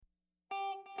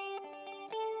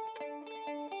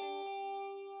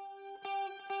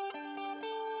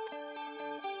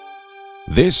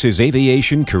This is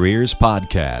Aviation Careers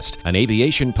Podcast, an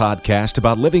aviation podcast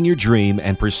about living your dream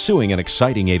and pursuing an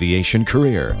exciting aviation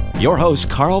career. Your host,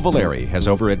 Carl Valeri, has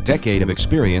over a decade of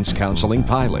experience counseling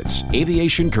pilots.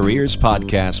 Aviation Careers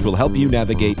Podcast will help you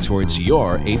navigate towards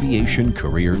your aviation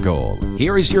career goal.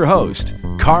 Here is your host,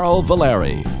 Carl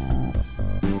Valeri.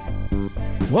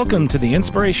 Welcome to the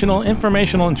Inspirational,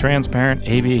 Informational, and Transparent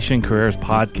Aviation Careers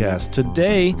Podcast.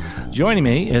 Today, joining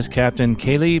me is Captain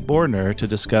Kaylee Bordner to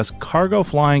discuss cargo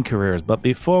flying careers. But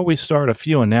before we start, a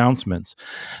few announcements.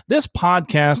 This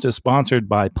podcast is sponsored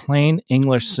by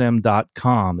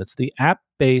PlainEnglishSim.com. It's the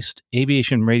app-based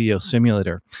aviation radio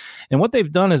simulator. And what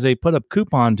they've done is they put a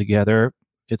coupon together.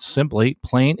 It's simply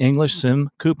Plain English Sim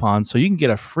coupon, so you can get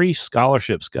a free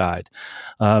scholarships guide.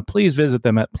 Please visit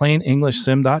them at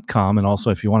plainenglishsim.com. And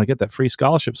also, if you want to get that free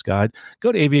scholarships guide,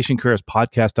 go to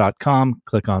aviationcareerspodcast.com,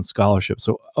 click on scholarships.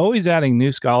 So always adding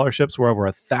new scholarships. We're over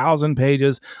 1,000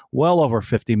 pages, well over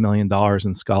 $50 million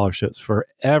in scholarships for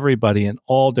everybody in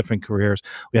all different careers.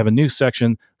 We have a new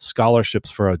section,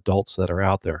 scholarships for adults, that are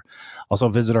out there. Also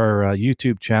visit our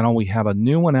YouTube channel. We have a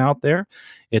new one out there.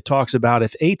 It talks about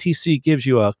if ATC gives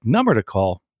you a number to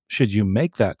call, should you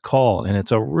make that call? And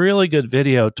it's a really good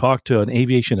video. Talk to an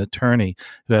aviation attorney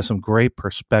who has some great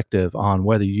perspective on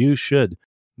whether you should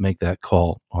make that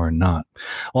call or not.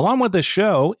 Well, on with the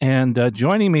show, and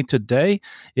joining me today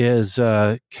is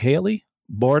Kaylee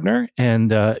Bordner,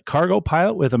 and cargo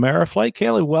pilot with Ameriflight.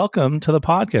 Kaylee, welcome to the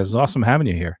podcast. It's awesome having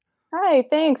you here. Hi,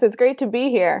 thanks. It's great to be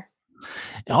here.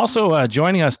 Also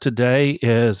joining us today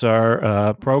is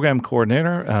our program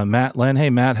coordinator, Matt Lynn. Hey,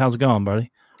 Matt, how's it going,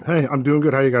 buddy? Hey, I'm doing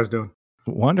good. How you guys doing?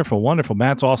 Wonderful, wonderful.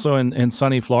 Matt's also in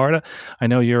sunny Florida. I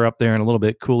know you're up there in a little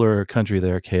bit cooler country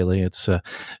there, Kaylee. It's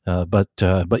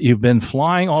but you've been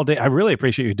flying all day. I really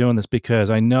appreciate you doing this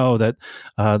because I know that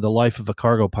the life of a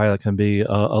cargo pilot can be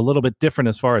a little bit different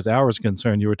as far as hours are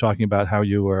concerned. You were talking about how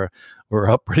you were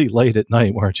up pretty late at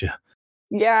night, weren't you?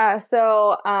 Yeah,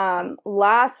 so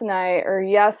last night or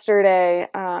yesterday,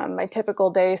 my typical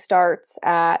day starts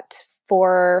at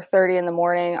 4:30 in the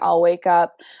morning. I'll wake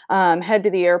up, head to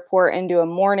the airport and do a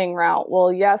morning route.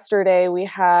 Well, yesterday we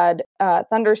had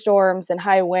thunderstorms and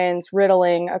high winds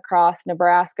riddling across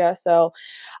Nebraska, so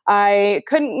I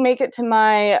couldn't make it to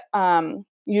my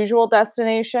usual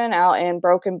destination out in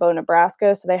Broken Bow,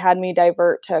 Nebraska. So they had me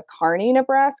divert to Kearney,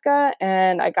 Nebraska.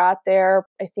 And I got there,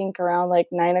 I think around like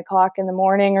 9 o'clock in the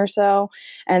morning or so.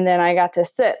 And then I got to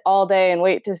sit all day and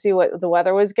wait to see what the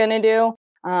weather was going to do.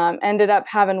 Ended up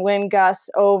having wind gusts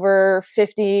over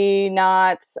 50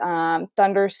 knots,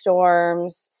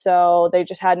 thunderstorms. So they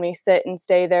just had me sit and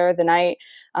stay there the night.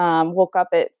 Woke up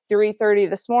at 3:30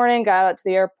 this morning, got out to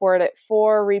the airport at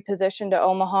 4, repositioned to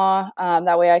Omaha.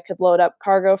 That way I could load up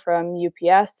cargo from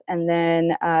UPS, and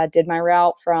then did my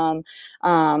route from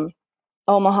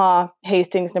Omaha,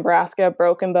 Hastings, Nebraska,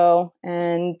 Broken Bow,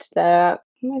 and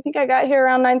I think I got here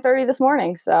around 9:30 this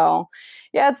morning. So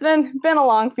yeah, it's been a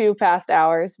long few past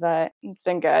hours, but it's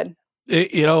been good.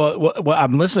 You know,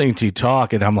 I'm listening to you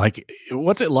talk, and I'm like,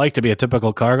 what's it like to be a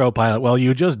typical cargo pilot? Well,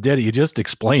 you just did it. You just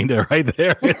explained it right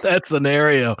there in that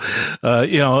scenario.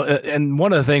 And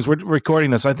one of the things, we're recording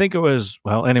this, I think it was,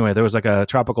 well, anyway, there was like a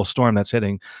tropical storm that's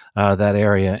hitting that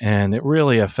area, and it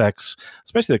really affects,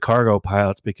 especially the cargo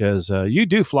pilots, because you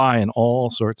do fly in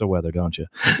all sorts of weather, don't you?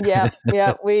 Yeah,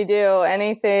 we do.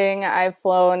 Anything. I've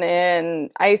flown in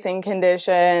icing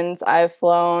conditions. I've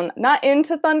flown not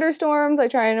into thunderstorms. I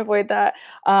try and avoid that.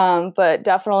 But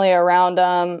definitely around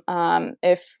them.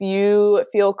 If you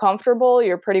feel comfortable,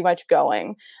 you're pretty much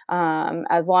going.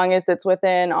 As long as it's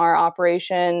within our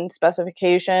operation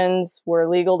specifications, we're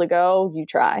legal to go, you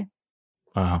try.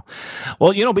 Wow.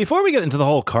 Well, before we get into the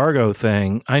whole cargo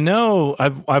thing, I know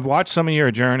I've watched some of your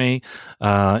journey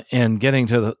in getting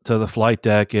to the flight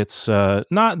deck. It's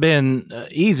not been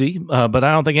easy, but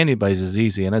I don't think anybody's as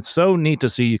easy, and it's so neat to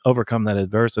see you overcome that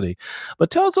adversity.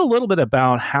 But tell us a little bit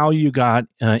about how you got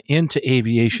into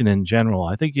aviation in general.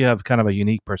 I think you have kind of a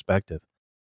unique perspective.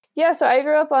 Yeah, so I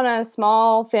grew up on a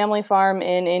small family farm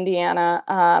in Indiana.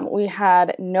 We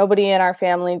had nobody in our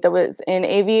family that was in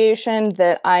aviation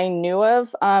that I knew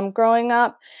of growing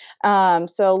up.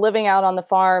 So living out on the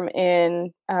farm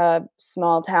in a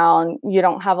small town, you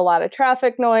don't have a lot of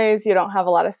traffic noise, you don't have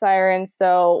a lot of sirens.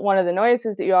 So one of the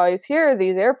noises that you always hear are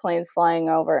these airplanes flying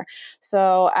over.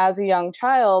 So as a young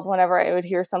child, whenever I would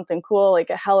hear something cool like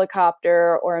a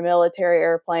helicopter or a military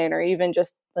airplane or even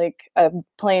just like a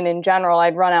plane in general,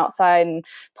 I'd run outside and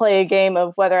play a game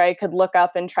of whether I could look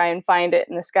up and try and find it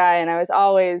in the sky. And I was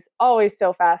always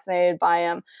so fascinated by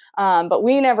them. But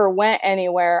we never went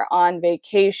anywhere on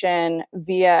vacation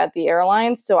via the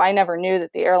airlines. So I never knew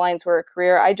that the the airlines were a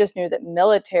career. I just knew that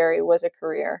military was a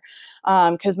career,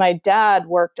 because my dad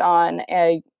worked on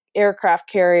a aircraft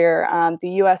carrier,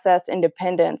 the USS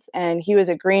Independence, and he was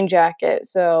a Green Jacket.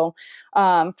 So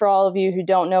for all of you who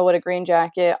don't know what a Green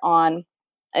Jacket on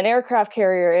an aircraft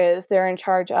carrier is, they're in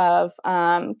charge of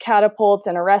catapults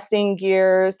and arresting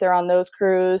gears. They're on those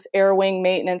crews, air wing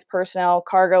maintenance personnel,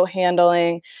 cargo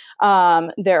handling.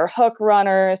 They're hook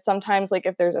runners. Sometimes, like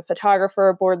if there's a photographer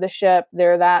aboard the ship,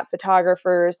 they're that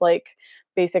photographer's like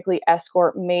basically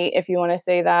escort mate, if you want to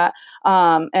say that,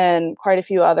 and quite a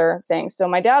few other things. So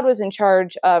my dad was in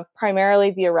charge of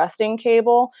primarily the arresting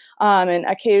cable, and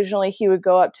occasionally he would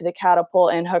go up to the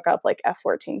catapult and hook up like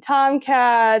F-14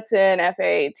 Tomcats and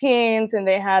F-A-18s, and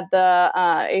they had the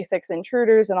A-6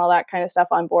 intruders and all that kind of stuff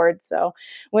on board. So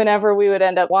whenever we would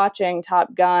end up watching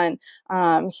Top Gun,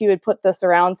 he would put the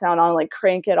surround sound on, like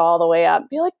crank it all the way up,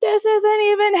 be like, this isn't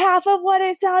even half of what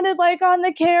it sounded like on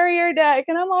the carrier deck.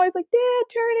 And I'm always like, Dad,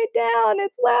 turn it down,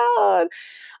 it's loud.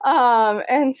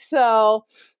 And so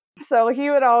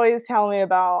he would always tell me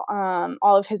about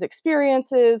all of his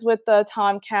experiences with the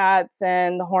Tomcats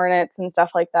and the Hornets and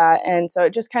stuff like that. And so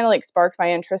it just kind of like sparked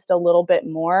my interest a little bit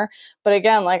more. But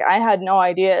again, like I had no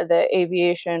idea that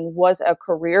aviation was a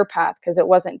career path because it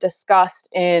wasn't discussed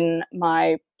in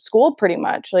my school pretty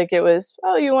much. Like it was,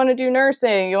 oh, you want to do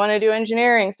nursing, you want to do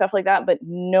engineering, stuff like that, but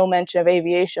no mention of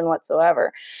aviation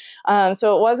whatsoever.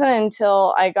 So it wasn't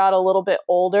until I got a little bit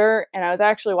older and I was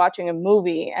actually watching a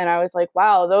movie and I was like,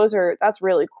 wow, that's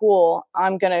really cool.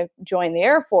 I'm going to join the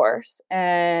Air Force.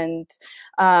 And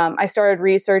I started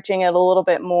researching it a little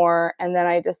bit more. And then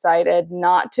I decided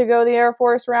not to go the Air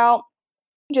Force route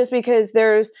just because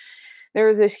there was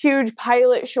this huge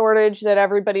pilot shortage that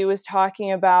everybody was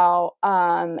talking about.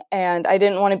 And I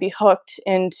didn't want to be hooked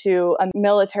into a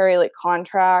military like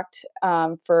contract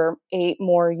for 8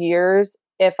 more years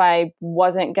if I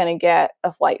wasn't going to get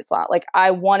a flight slot. Like I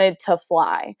wanted to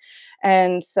fly.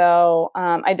 And so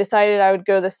I decided I would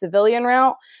go the civilian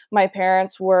route. My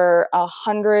parents were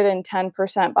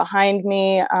 110% behind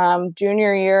me.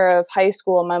 Junior year of high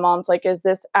school, my mom's like, is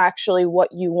this actually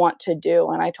what you want to do?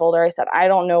 And I told her, I said, I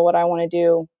don't know what I want to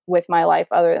do with my life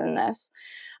other than this.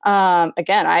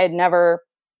 Again, I had never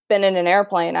been in an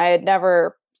airplane. I had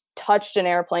never touched an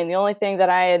airplane. The only thing that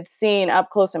I had seen up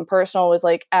close and personal was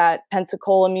like at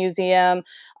Pensacola Museum.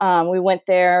 We went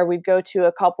there. We'd go to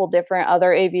a couple different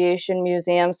other aviation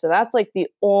museums. So that's like the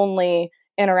only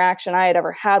interaction I had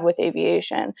ever had with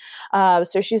aviation.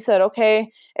 So she said,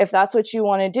 okay, if that's what you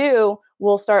want to do,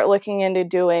 we'll start looking into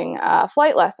doing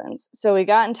flight lessons. So we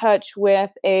got in touch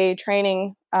with a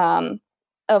flight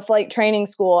training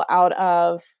school out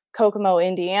of Kokomo,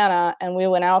 Indiana, and we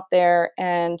went out there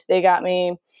and they got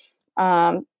me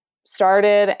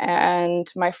started. And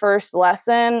my first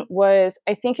lesson was,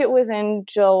 I think it was in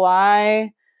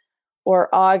July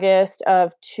or August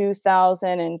of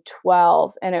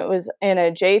 2012. And it was in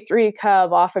a J3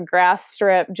 Cub off a grass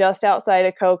strip just outside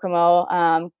of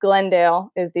Kokomo.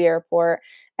 Glendale is the airport.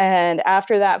 And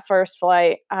after that first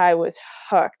flight, I was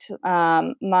hooked.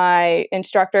 My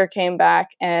instructor came back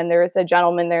and there was a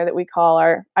gentleman there that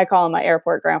I call him my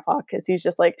airport grandpa because he's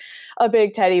just like a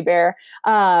big teddy bear.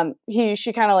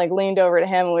 She kind of like leaned over to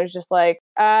him and was just like,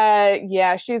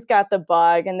 yeah, she's got the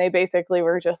bug. And they basically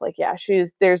were just like, yeah,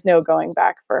 there's no going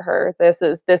back for her. This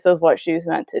is what she's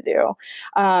meant to do.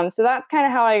 So that's kind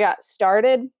of how I got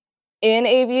started in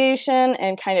aviation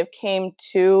and kind of came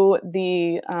to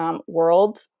the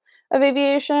world of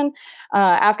aviation.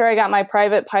 After I got my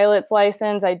private pilot's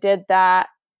license, I did that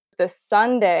the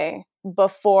Sunday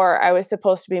before I was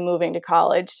supposed to be moving to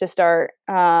college to start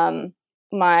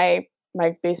my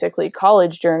basically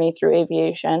college journey through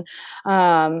aviation.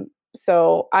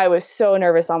 So I was so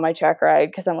nervous on my check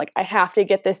ride because I'm like, I have to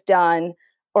get this done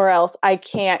or else I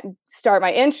can't start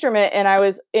my instrument. And I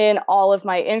was in all of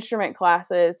my instrument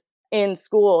classes in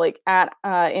school, like at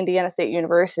Indiana State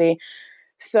University.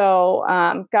 So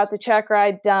got the check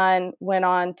ride done, went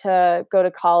on to go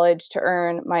to college to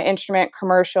earn my instrument,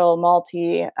 commercial,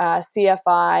 multi,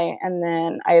 CFI, and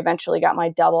then I eventually got my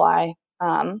double I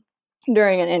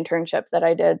during an internship that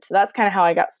I did. So that's kind of how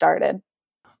I got started.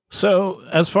 So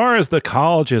as far as the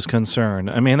college is concerned,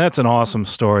 I mean, that's an awesome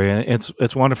story. And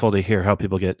it's wonderful to hear how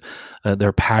people get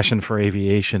their passion for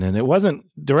aviation. And it wasn't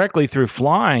directly through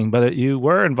flying, but you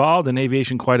were involved in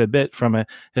aviation quite a bit from a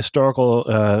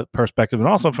historical perspective and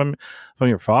also from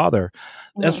your father.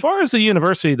 Mm-hmm. As far as the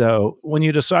university, though, when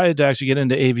you decided to actually get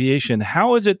into aviation,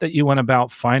 how is it that you went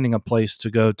about finding a place to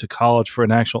go to college for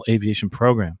an actual aviation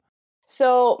program?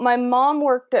 So my mom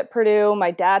worked at Purdue.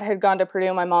 My dad had gone to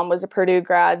Purdue. My mom was a Purdue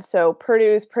grad. So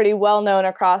Purdue's pretty well known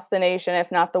across the nation,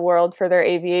 if not the world, for their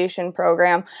aviation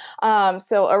program.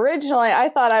 So originally I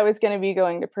thought I was going to be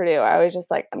going to Purdue. I was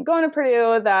just like, I'm going to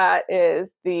Purdue.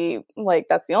 That's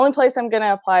the only place I'm going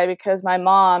to apply, because my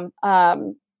mom,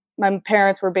 my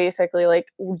parents were basically like,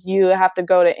 you have to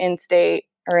go to in-state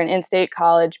or an in-state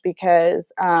college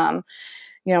because,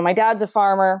 my dad's a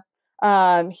farmer.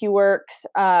 He works,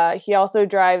 he also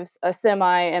drives a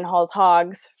semi and hauls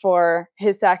hogs for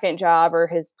his second job, or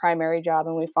his primary job,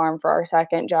 and we farm for our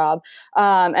second job.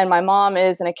 And my mom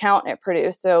is an accountant at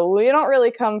Purdue. So we don't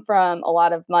really come from a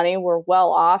lot of money. We're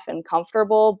well off and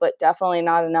comfortable, but definitely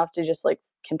not enough to just like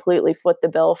completely foot the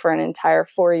bill for an entire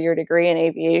 4-year degree in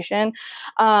aviation.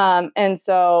 And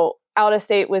so out of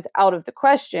state was out of the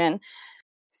question.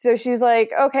 So she's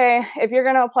like, okay, if you're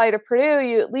going to apply to Purdue,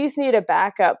 you at least need a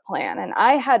backup plan. And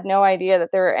I had no idea that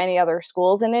there were any other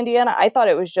schools in Indiana. I thought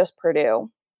it was just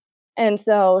Purdue. And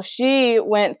so she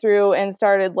went through and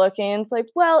started looking. It's like,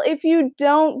 well, if you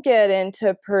don't get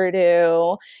into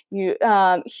Purdue,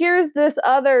 here's this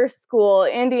other school,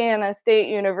 Indiana State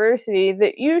University,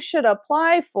 that you should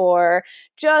apply for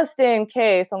just in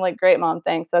case. I'm like, great, Mom,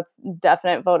 thanks. That's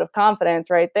definite vote of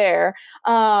confidence right there.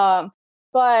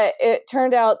 But it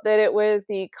turned out that it was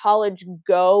the College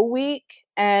Go week.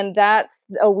 And that's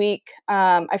a week,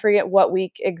 I forget what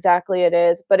week exactly it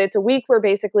is, but it's a week where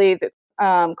basically the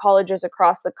colleges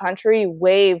across the country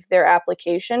waive their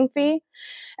application fee.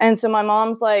 And so my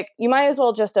mom's like, you might as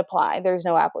well just apply. There's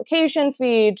no application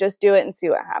fee. Just do it and see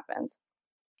what happens.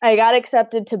 I got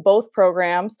accepted to both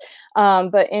programs,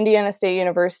 but Indiana State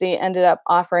University ended up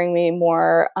offering me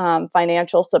more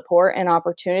financial support and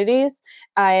opportunities.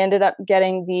 I ended up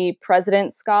getting the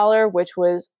President's Scholar, which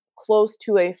was close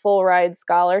to a full ride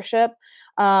scholarship.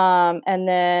 And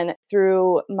then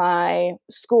through my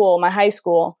school, my high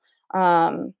school,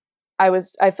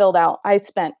 I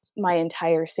spent my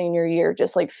entire senior year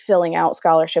just like filling out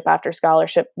scholarship after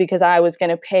scholarship, because I was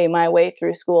going to pay my way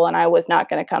through school and I was not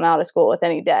going to come out of school with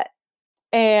any debt.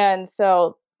 And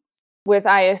so with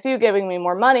ISU giving me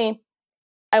more money,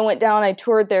 I went down, I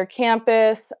toured their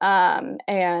campus,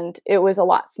 and it was a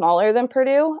lot smaller than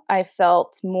Purdue. I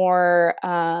felt more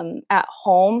at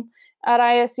home at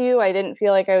ISU. I didn't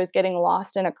feel like I was getting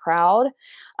lost in a crowd.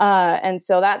 And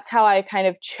so that's how I kind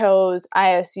of chose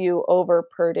ISU over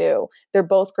Purdue. They're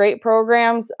both great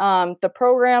programs. The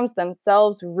programs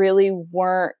themselves really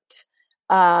weren't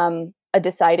a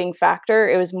deciding factor.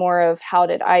 It was more of how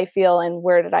did I feel and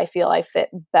where did I feel I fit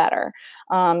better.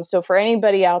 So for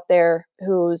anybody out there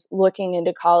who's looking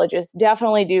into colleges,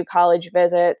 definitely do college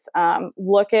visits.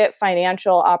 Look at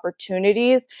financial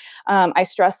opportunities. I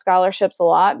stress scholarships a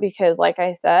lot because, like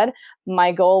I said,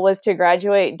 my goal was to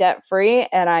graduate debt-free,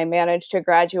 and I managed to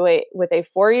graduate with a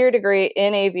 4-year degree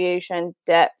in aviation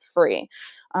debt-free.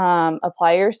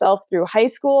 Apply yourself through high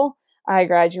school. I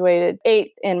graduated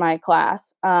 8th in my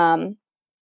class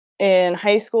in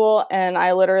high school, and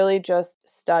I literally just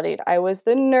studied. I was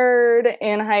the nerd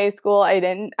in high school.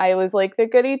 I was like the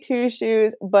goody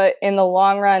two-shoes, but in the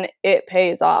long run, it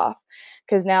pays off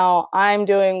because now I'm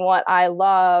doing what I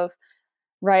love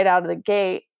right out of the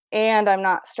gate, and I'm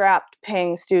not strapped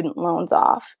paying student loans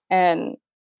off. And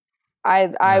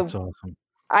That's awesome.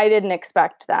 I didn't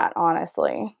expect that,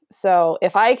 honestly. So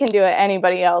if I can do it,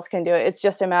 anybody else can do it. It's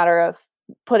just a matter of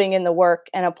putting in the work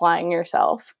and applying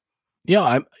yourself.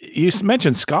 Yeah, you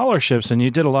mentioned scholarships, and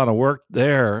you did a lot of work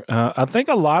there. I think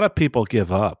a lot of people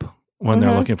give up when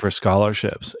they're looking for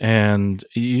scholarships, and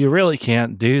you really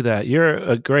can't do that. You're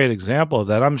a great example of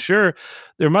that. I'm sure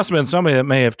there must have been somebody that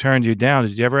may have turned you down.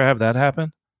 Did you ever have that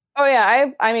happen? Oh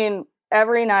yeah, I mean,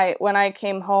 every night when I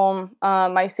came home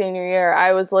my senior year,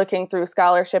 I was looking through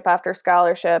scholarship after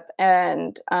scholarship,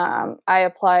 and I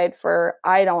applied for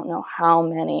I don't know how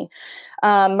many.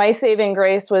 My saving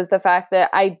grace was the fact that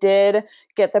I did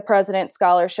get the President's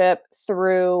Scholarship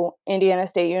through Indiana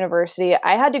State University.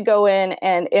 I had to go in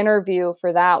and interview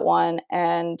for that one,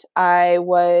 and I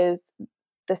was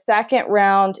the second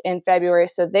round in February.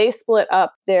 So they split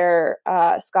up their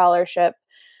scholarship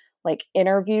like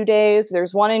interview days.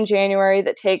 There's one in January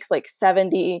that takes like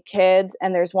 70 kids,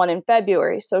 and there's one in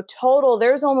February. So total,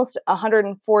 there's almost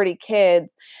 140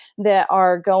 kids that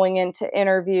are going in to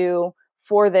interview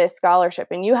for this scholarship.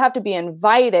 And you have to be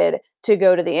invited to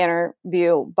go to the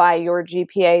interview by your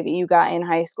GPA that you got in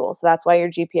high school. So that's why your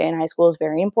GPA in high school is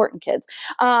very important, kids.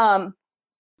 And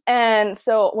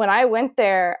so when I went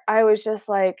there, I was just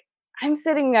like, I'm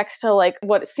sitting next to like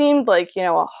what seemed like,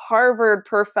 a Harvard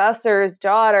professor's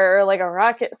daughter, or like a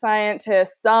rocket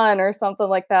scientist's son or something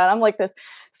like that. I'm like this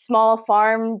small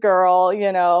farm girl,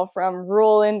 from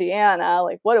rural Indiana.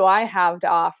 Like, what do I have to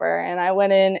offer? And I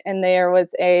went in and there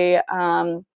was a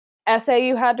essay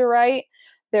you had to write.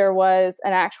 There was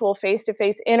an actual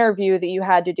face-to-face interview that you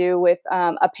had to do with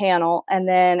a panel. And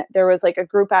then there was like a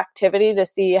group activity to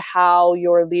see how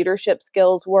your leadership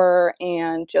skills were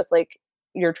and just like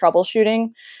your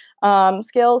troubleshooting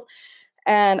skills.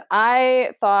 And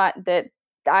I thought that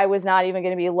I was not even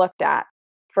going to be looked at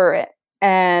for it.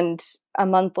 And a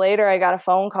month later, I got a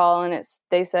phone call and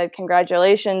they said,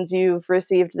 "Congratulations, you've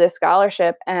received this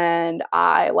scholarship." And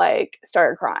I like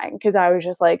started crying because I was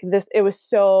just like it was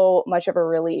so much of a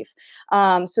relief.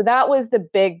 So that was the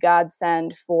big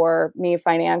godsend for me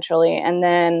financially. And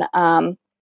then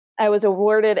I was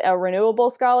awarded a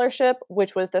renewable scholarship,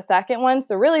 which was the second one.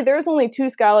 So really there's only 2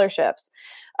 scholarships.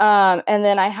 And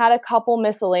then I had a couple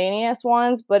miscellaneous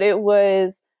ones, but it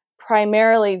was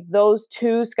primarily those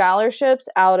 2 scholarships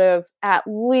out of at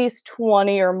least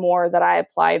 20 or more that I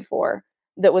applied for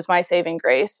that was my saving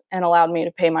grace and allowed me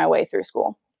to pay my way through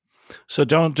school. So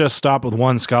don't just stop with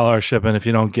one scholarship, and if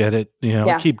you don't get it,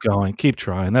 Yeah. keep going, keep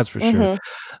trying. That's for sure.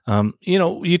 Mhm.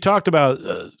 You talked about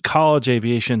college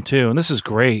aviation too, and this is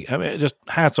great. I mean, just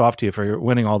hats off to you for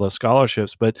winning all those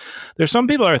scholarships. But there's some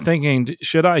people are thinking,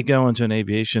 should I go into an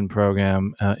aviation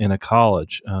program in a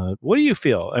college? What do you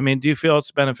feel? I mean, do you feel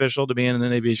it's beneficial to be in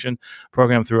an aviation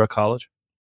program through a college?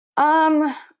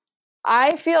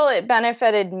 I feel it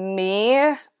benefited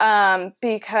me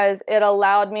because it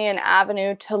allowed me an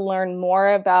avenue to learn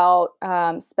more about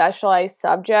specialized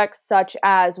subjects such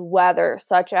as weather,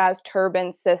 such as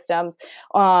turbine systems,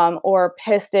 or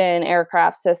piston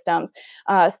aircraft systems,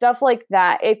 stuff like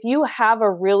that. If you have a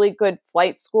really good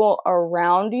flight school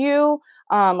around you,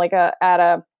 like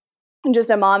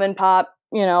just a mom and pop,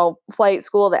 flight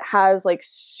school that has like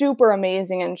super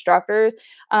amazing instructors.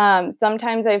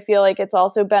 Sometimes I feel like it's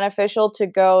also beneficial to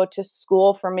go to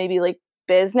school for maybe like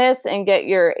business and get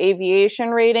your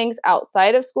aviation ratings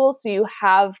outside of school. So you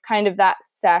have kind of that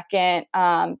second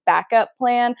backup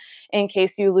plan in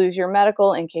case you lose your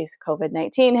medical, in case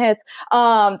COVID-19 hits,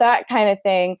 that kind of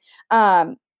thing.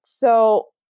 So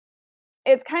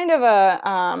it's kind of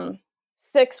a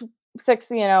six,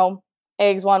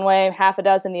 eggs one way, half a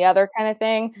dozen the other kind of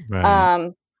thing.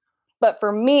 Right. But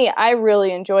for me, I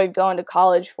really enjoyed going to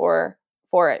college for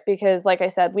it because, like I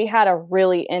said, we had a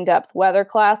really in-depth weather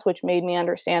class, which made me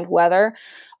understand weather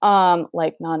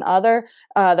like none other.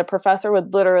 The professor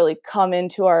would literally come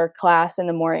into our class in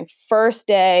the morning. First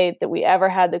day that we ever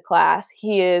had the class,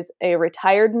 he is a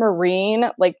retired Marine,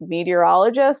 like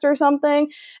meteorologist or something.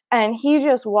 And he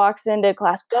just walks into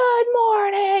class, "Good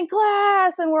morning,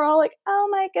 class." And we're all like, "Oh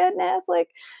my goodness," like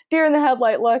deer in the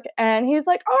headlight look. And he's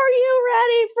like, "Are you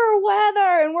ready for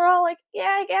weather?" And we're all like,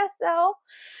 "Yeah, I guess so."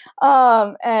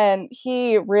 And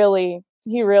he really,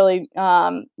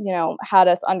 had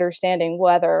us understanding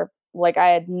weather like I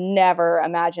had never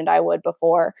imagined I would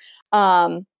before.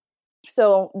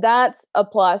 So that's a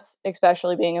plus,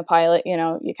 especially being a pilot,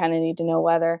 you kind of need to know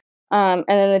weather. And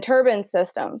then the turbine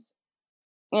systems,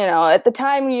 at the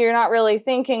time, you're not really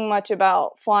thinking much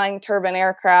about flying turbine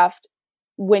aircraft.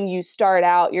 When you start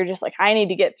out, you're just like, I need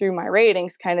to get through my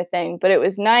ratings kind of thing. But it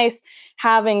was nice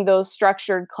having those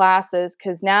structured classes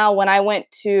because now when I when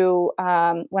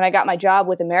I got my job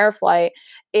with Ameriflight,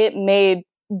 it made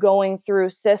going through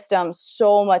systems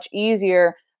so much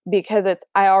easier because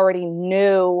I already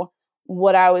knew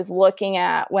what I was looking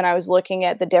at when I was looking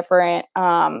at the different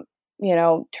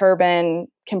turbine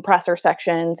compressor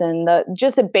sections and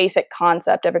just the basic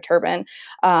concept of a turbine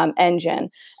engine.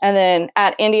 And then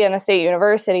at Indiana State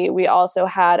University, we also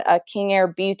had a King Air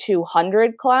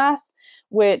B200 class,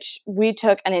 which we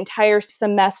took an entire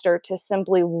semester to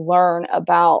simply learn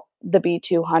about the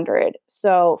B200.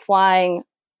 So flying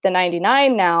the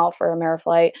 99 now for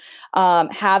Ameriflight,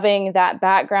 having that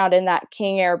background in that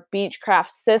King Air Beechcraft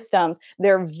systems,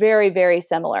 they're very, very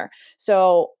similar.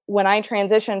 So when I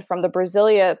transitioned from the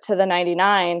Brasilia to the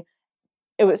 99,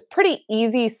 it was pretty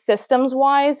easy systems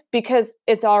wise because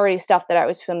it's already stuff that I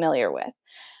was familiar with.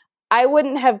 I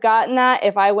wouldn't have gotten that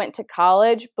if I went to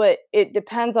college, but it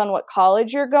depends on what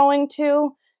college you're going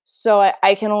to. So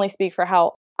I can only speak for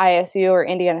how ISU or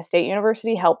Indiana State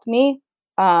University helped me,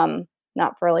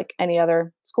 not for like any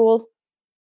other schools.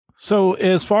 So,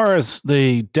 as far as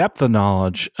the depth of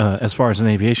knowledge, as far as an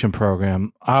aviation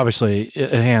program, obviously,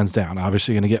 hands down,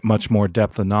 obviously, you're going to get much more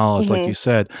depth of knowledge, like Hmm. you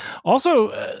said.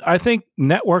 Also, I think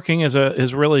networking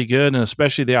is really good, and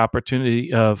especially the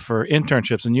opportunity for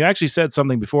internships. And you actually said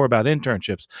something before about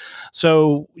internships.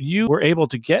 So, you were able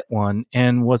to get one,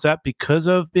 and was that because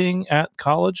of being at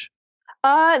college?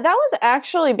 That was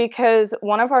actually because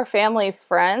one of our family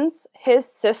friends, his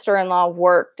sister-in-law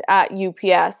worked at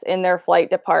UPS in their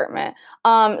flight department.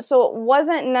 So it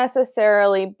wasn't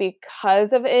necessarily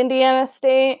because of Indiana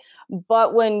State,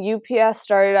 but when UPS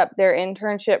started up their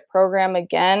internship program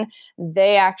again,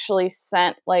 they actually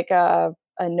sent like a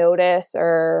notice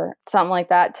or something like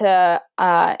that to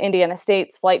Indiana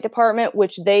State's flight department,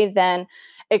 which they then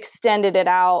extended it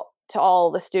out to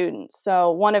all the students.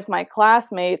 So one of my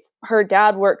classmates, her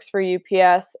dad works for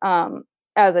UPS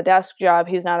as a desk job.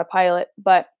 He's not a pilot,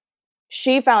 but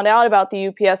she found out about the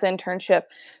UPS internship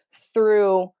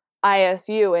through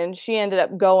ISU, and she ended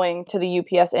up going to the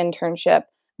UPS internship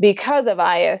because of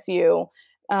ISU.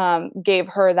 Gave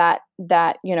her that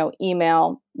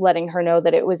email letting her know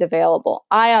that it was available.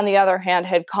 I, on the other hand,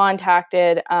 had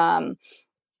contacted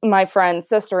my friend's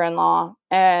sister-in-law,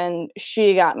 and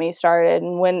she got me started.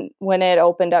 And when it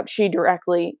opened up, she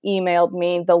directly emailed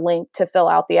me the link to fill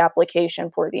out the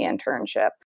application for the internship.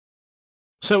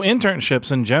 So,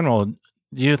 internships in general, do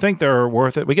you think they're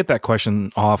worth it? We get that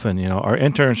question often, are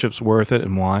internships worth it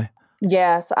and why?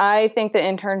 Yes, I think the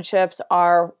internships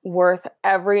are worth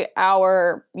every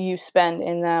hour you spend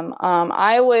in them.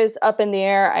 I was up in the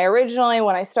air. I originally,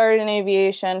 when I started in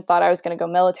aviation, thought I was going to go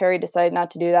military, decided not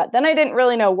to do that. Then I didn't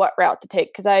really know what route to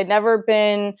take because I had never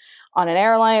been on an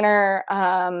airliner.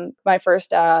 My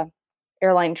first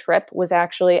airline trip was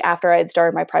actually after I had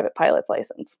started my private pilot's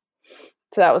license.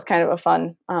 So that was kind of a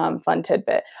fun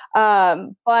tidbit.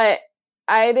 But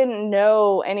I didn't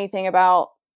know anything about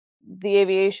the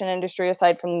aviation industry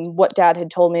aside from what dad had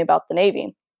told me about the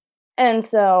Navy. And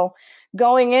so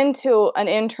going into an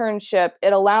internship,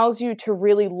 it allows you to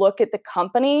really look at the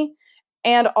company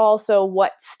and also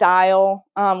what style,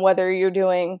 whether you're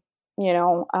doing,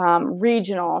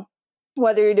 regional,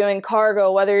 whether you're doing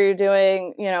cargo, whether you're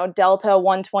doing, Delta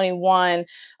 121,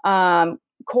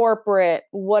 corporate,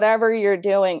 whatever you're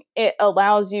doing, it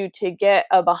allows you to get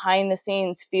a behind the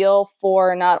scenes feel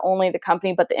for not only the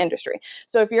company, but the industry.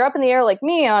 So if you're up in the air like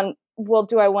me on, well,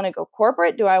 do I want to go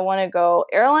corporate? Do I want to go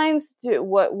airlines?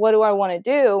 What do I want to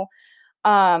do?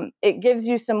 It gives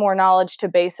you some more knowledge to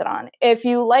base it on. If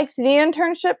you liked the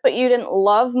internship, but you didn't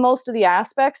love most of the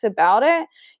aspects about it,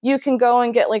 you can go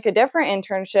and get like a different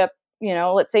internship.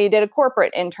 Let's say you did a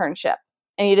corporate internship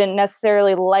and you didn't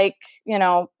necessarily like,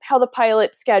 how the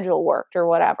pilot schedule worked or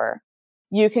whatever.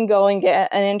 You can go and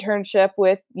get an internship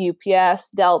with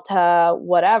UPS, Delta,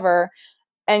 whatever,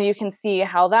 and you can see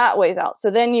how that weighs out.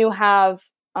 So then you have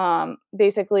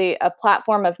basically a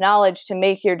platform of knowledge to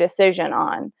make your decision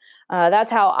on.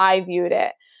 That's how I viewed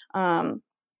it.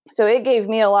 So it gave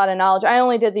me a lot of knowledge. I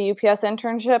only did the UPS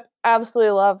internship,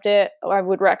 absolutely loved it. I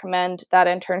would recommend that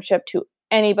internship to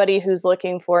anybody who's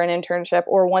looking for an internship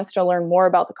or wants to learn more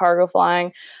about the cargo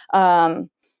flying.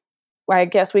 I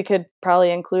guess we could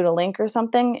probably include a link or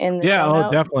something in the Yeah, show oh,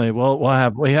 notes. definitely. Well,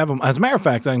 we have them. As a matter of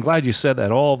fact, I'm glad you said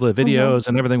that. All the Hmm. videos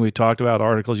and everything we talked about,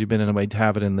 articles you've been in, we'd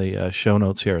have it in the show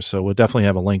notes here. So we'll definitely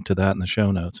have a link to that in the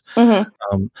show notes. Hmm.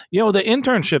 The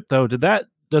internship though,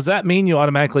 does that mean you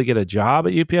automatically get a job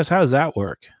at UPS? How does that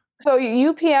work? So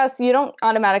UPS, you don't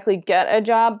automatically get a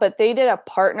job, but they did a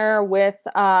partner with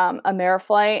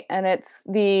Ameriflight, and it's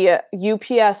the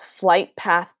UPS Flight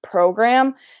Path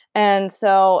program. And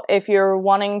so, if you're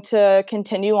wanting to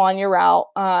continue on your route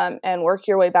and work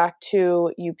your way back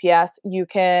to UPS, you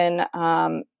can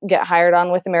get hired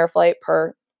on with Ameriflight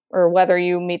per or whether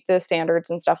you meet the standards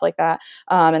and stuff like that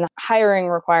and the hiring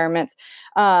requirements.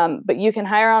 But you can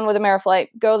hire on with Ameriflight,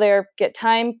 go there, get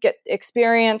time, get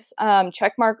experience,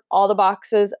 check mark all the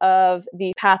boxes of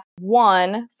the path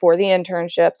one for the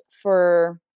internships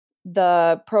for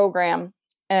the program.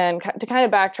 And to kind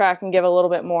of backtrack and give a little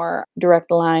bit more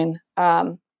direct line,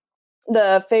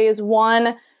 the phase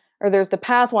one, or there's the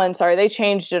path one, sorry, they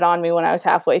changed it on me when I was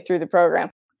halfway through the program.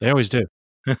 They always do.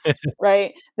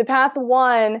 Right? The path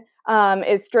one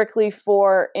is strictly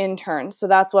for interns. So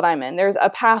that's what I'm in. There's a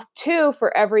path two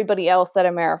for everybody else at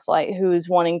Ameriflight who's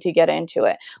wanting to get into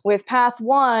it. With path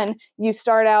one, you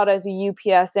start out as a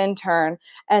UPS intern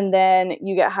and then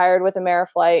you get hired with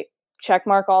Ameriflight. Check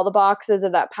mark all the boxes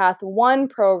of that path one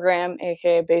program,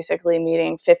 aka basically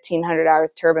meeting 1,500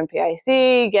 hours turbine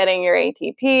PIC, getting your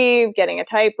ATP, getting a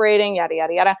type rating, yada,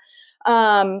 yada, yada.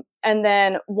 And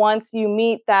then once you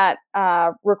meet that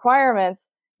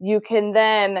requirements,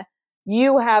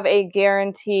 you have a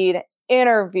guaranteed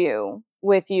interview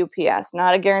with UPS,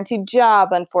 not a guaranteed job,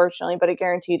 unfortunately, but a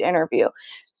guaranteed interview.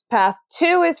 Path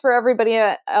 2 is for everybody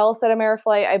else at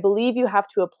Ameriflight. I believe you have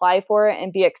to apply for it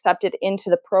and be accepted into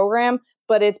the program,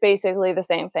 but it's basically the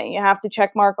same thing. You have to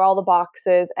check mark all the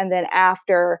boxes, and then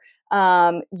after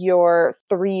your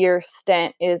 3-year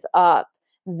stint is up,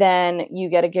 then you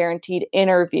get a guaranteed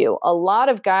interview. A lot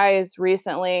of guys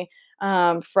recently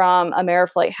from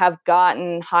Ameriflight have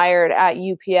gotten hired at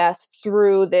UPS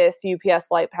through this UPS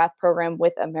Flight Path program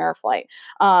with Ameriflight.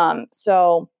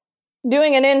 So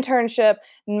doing an internship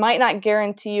might not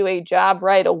guarantee you a job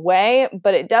right away,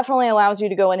 but it definitely allows you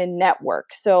to go in and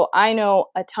network. So I know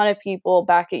a ton of people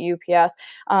back at UPS.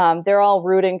 They're all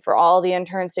rooting for all the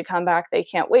interns to come back. They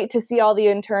can't wait to see all the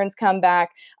interns come back.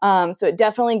 So it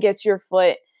definitely gets your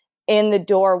foot in the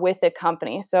door with the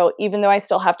company. So even though I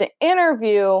still have to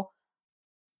interview,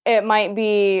 it might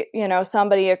be,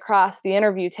 somebody across the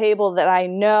interview table that I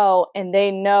know, and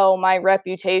they know my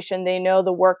reputation, they know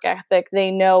the work ethic, they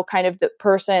know kind of the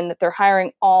person that they're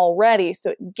hiring already.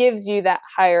 So it gives you that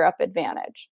higher up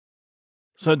advantage.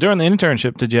 So during the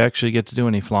internship, did you actually get to do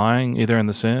any flying, either in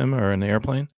the sim or in the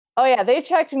airplane? Oh yeah, they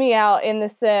checked me out in the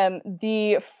sim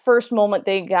the first moment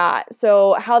they got.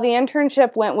 So how the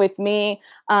internship went with me,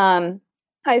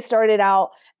 I started out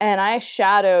and I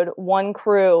shadowed one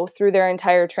crew through their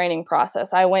entire training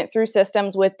process. I went through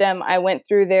systems with them. I went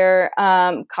through their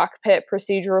cockpit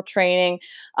procedural training,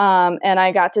 and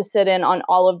I got to sit in on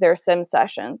all of their sim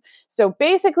sessions. So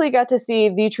basically got to see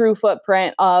the true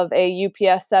footprint of a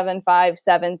UPS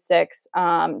 7576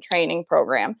 training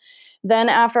program. Then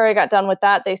after I got done with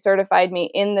that, they certified me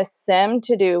in the sim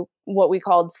to do what we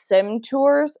called sim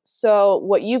tours. So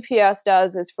what UPS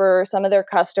does is for some of their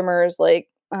customers like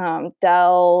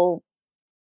Dell,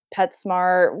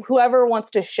 PetSmart, whoever wants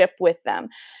to ship with them,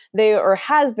 or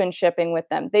has been shipping with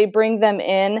them, they bring them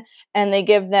in and they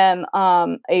give them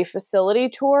a facility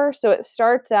tour. So it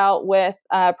starts out with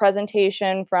a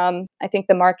presentation from, I think,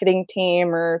 the marketing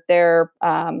team or their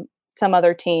some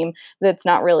other team that's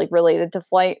not really related to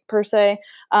flight per se.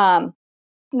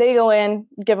 They go in,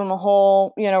 give them a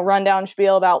whole, rundown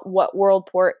spiel about what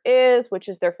WorldPort is, which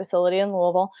is their facility in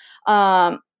Louisville,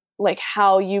 like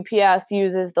how UPS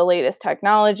uses the latest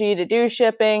technology to do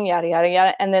shipping, yada, yada,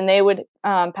 yada. And then they would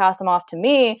pass them off to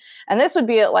me. And this would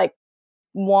be at like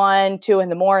 1, 2 in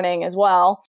the morning as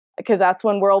well, because that's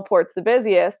when WorldPort's the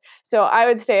busiest. So I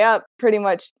would stay up pretty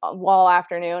much all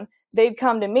afternoon. They'd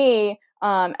come to me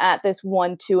at this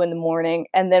 1, 2 in the morning,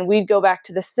 and then we'd go back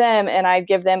to the sim and I'd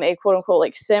give them a quote unquote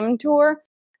like sim tour.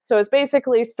 So it's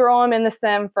basically throw them in the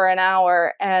sim for an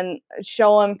hour and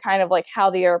show them kind of like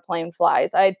how the airplane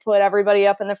flies. I'd put everybody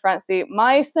up in the front seat.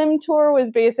 My sim tour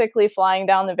was basically flying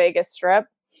down the Vegas Strip.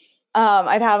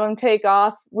 I'd have them take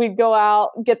off. We'd go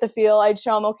out, get the feel. I'd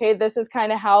show them, okay, this is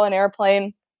kind of how an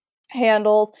airplane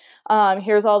handles.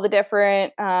 Here's all the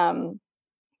different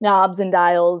knobs and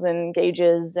dials and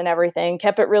gauges and everything.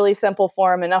 Kept it really simple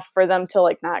for them, enough for them to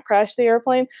like not crash the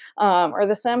airplane or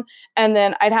the sim. And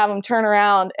then I'd have them turn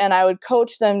around and I would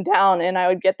coach them down and I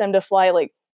would get them to fly like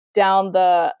down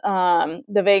the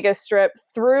Vegas Strip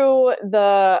through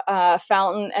the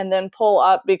fountain and then pull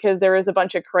up because there was a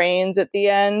bunch of cranes at the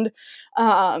end.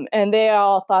 And they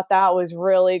all thought that was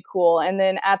really cool. And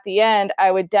then at the end,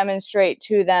 I would demonstrate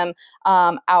to them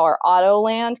our auto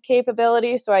land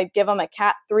capability. So I'd give them a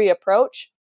Cat 3 approach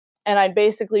and I'd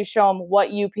basically show them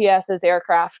what UPS's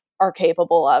aircraft are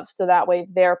capable of. So that way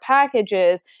their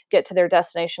packages get to their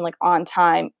destination like on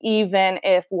time, even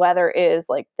if weather is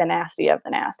like the nasty of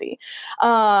the nasty.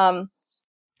 So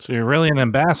you're really an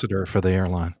ambassador for the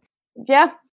airline. Yeah.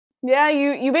 Yeah,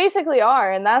 you basically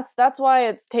are. And that's why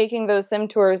it's taking those sim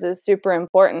tours is super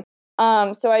important.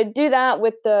 So I do that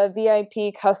with the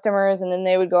VIP customers, and then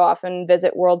they would go off and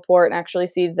visit WorldPort and actually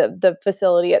see the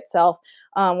facility itself,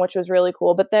 which was really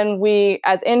cool. But then we,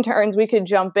 as interns, we could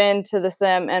jump into the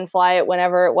sim and fly it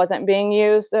whenever it wasn't being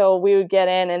used. So we would get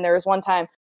in, and there was one time,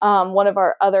 one of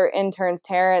our other interns,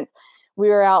 Terrence, we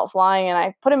were out flying, and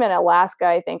I put him in Alaska,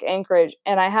 I think Anchorage,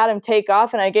 and I had him take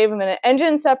off, and I gave him an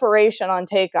engine separation on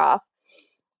takeoff.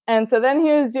 And so then he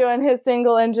was doing his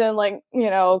single engine, like,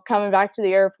 coming back to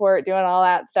the airport, doing all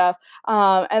that stuff.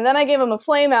 And then I gave him a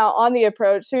flame out on the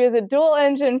approach. So he was a dual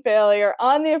engine failure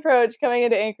on the approach coming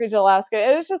into Anchorage, Alaska.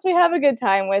 And it's just, we have a good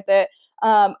time with it.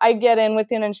 I get in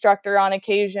with an instructor on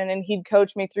occasion and he'd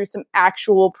coach me through some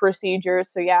actual procedures.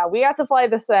 So yeah, we got to fly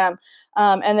the sim.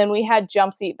 And then we had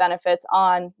jump seat benefits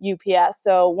on UPS.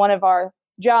 So one of our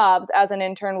jobs as an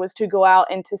intern was to go out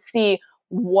and to see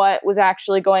what was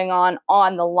actually going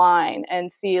on the line and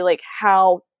see like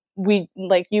how we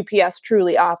like UPS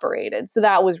truly operated. So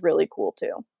that was really cool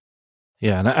too.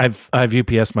 Yeah, and I've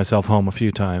UPS'd myself home a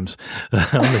few times on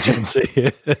the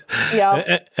GMC,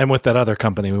 Yeah. and with that other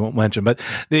company we won't mention. But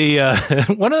the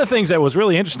one of the things that was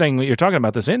really interesting when you're talking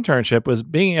about this internship was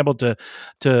being able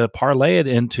to parlay it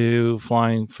into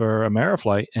flying for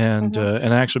Ameriflight and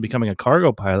actually becoming a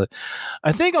cargo pilot.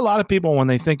 I think a lot of people, when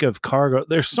they think of cargo,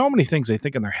 there's so many things they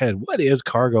think in their head. What is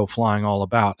cargo flying all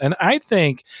about? And I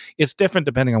think it's different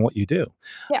depending on what you do.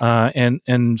 Yeah.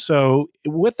 And so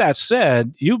with that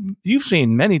said, you've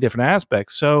seen many different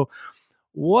aspects. So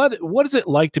what is it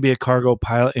like to be a cargo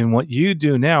pilot in what you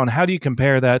do now, and how do you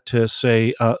compare that to,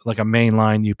 say, like a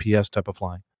mainline UPS type of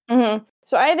flying?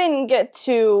 So I didn't get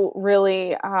to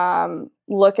really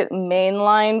look at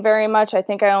mainline very much. I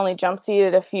think I only jump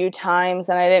seated a few times,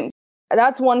 and I didn't.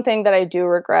 That's one thing that I do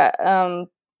regret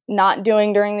not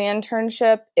doing during the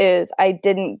internship is I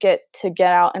didn't get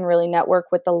out and really network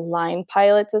with the line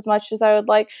pilots as much as I would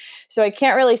like. So I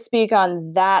can't really speak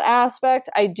on that aspect.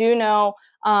 I do know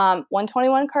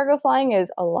 121 cargo flying is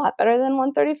a lot better than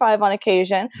 135 on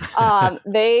occasion.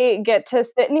 They get to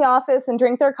sit in the office and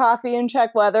drink their coffee and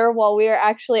check weather while we are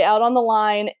actually out on the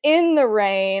line in the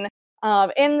rain,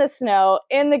 in the snow,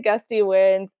 in the gusty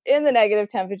winds, in the negative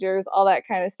temperatures, all that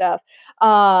kind of stuff.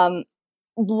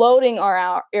 Loading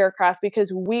our aircraft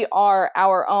because we are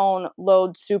our own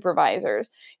load supervisors.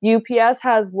 UPS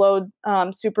has load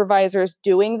supervisors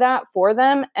doing that for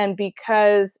them. And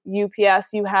because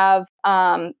UPS, you have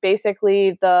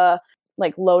basically the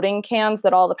like loading cans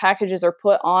that all the packages are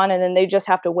put on, and then they just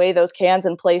have to weigh those cans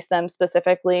and place them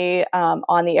specifically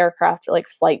on the aircraft, like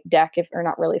flight deck, or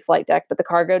not really flight deck, but the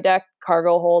cargo deck,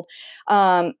 cargo hold.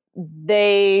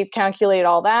 They calculate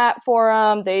all that for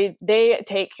them. They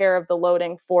take care of the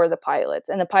loading for the pilots,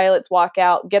 and the pilots walk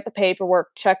out, get the paperwork,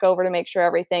 check over to make sure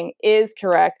everything is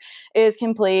correct, is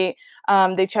complete.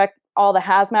 They check all the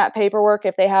hazmat paperwork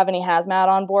if they have any hazmat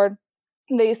on board.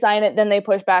 They sign it, then they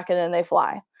push back, and then they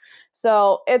fly.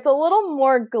 So it's a little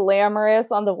more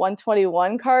glamorous on the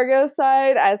 121 cargo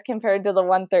side as compared to the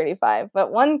 135.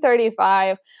 But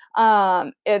 135,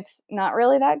 it's not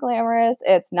really that glamorous.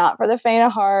 It's not for the faint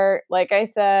of heart. Like I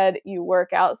said, you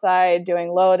work outside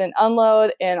doing load and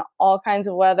unload in all kinds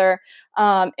of weather.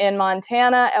 In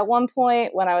Montana, at one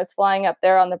point when I was flying up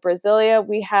there on the Brasilia,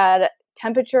 we had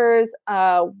temperatures,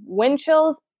 wind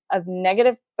chills of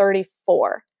negative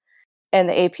 34, and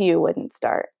the APU wouldn't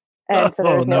start. And so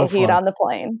there was no heat on the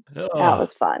plane. That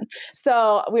was fun.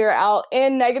 So we were out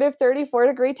in negative 34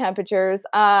 degree temperatures.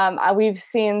 We've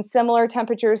seen similar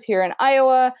temperatures here in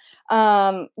Iowa.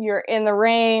 You're in the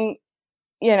rain,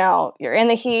 you're in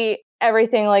the heat,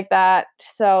 everything like that.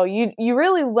 So you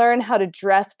really learn how to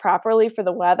dress properly for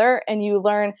the weather, and you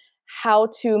learn how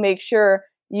to make sure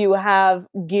you have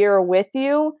gear with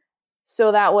you.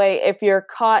 So that way, if you're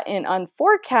caught in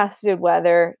unforecasted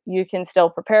weather, you can still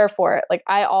prepare for it. Like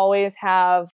I always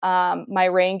have my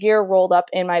rain gear rolled up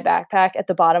in my backpack at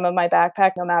the bottom of my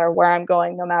backpack, no matter where I'm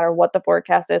going, no matter what the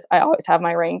forecast is, I always have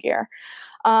my rain gear.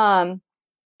 So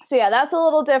yeah, that's a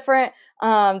little different.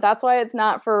 That's why it's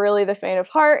not for really the faint of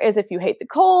heart. Is if you hate the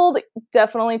cold,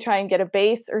 definitely try and get a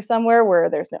base or somewhere where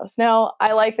there's no snow.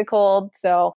 I like the cold,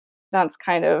 so that's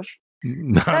kind of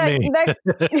that right,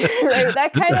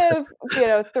 that kind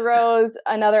of throws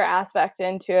another aspect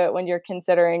into it when you're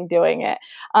considering doing it.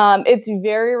 It's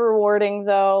very rewarding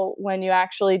though when you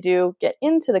actually do get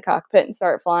into the cockpit and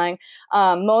start flying.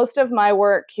 Most of my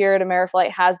work here at Ameriflight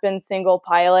has been single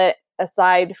pilot,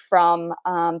 aside from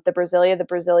the Brasilia. The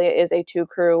Brasilia is a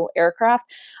 2-crew aircraft,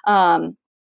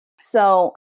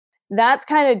 so that's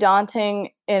kind of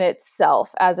daunting in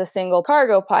itself as a single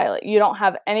cargo pilot. You don't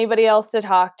have anybody else to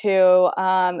talk to.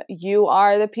 You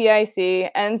are the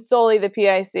PIC and solely the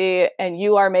PIC, and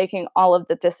you are making all of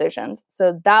the decisions.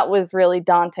 So that was really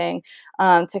daunting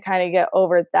to kind of get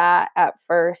over that at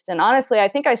first. And honestly, I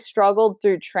think I struggled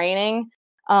through training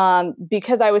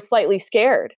because I was slightly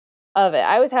scared of it.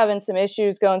 I was having some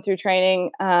issues going through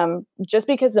training just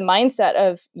because the mindset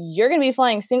of you're going to be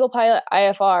flying single pilot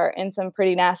IFR in some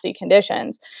pretty nasty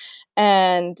conditions.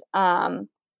 And but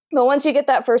once you get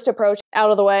that first approach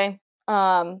out of the way,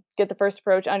 get the first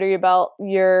approach under your belt,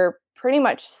 you're pretty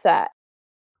much set.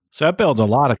 So that builds a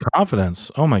lot of confidence.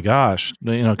 Oh my gosh.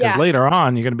 Because later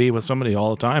on, you're going to be with somebody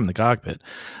all the time in the cockpit.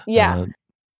 Yeah.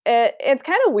 It's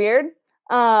kind of weird.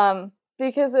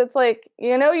 Because it's like,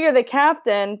 you're the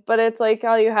captain, but it's like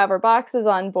all you have are boxes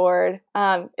on board.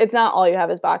 It's not all you have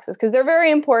is boxes because they're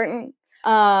very important.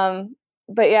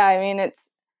 But yeah, I mean,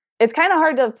 it's kind of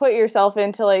hard to put yourself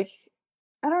into I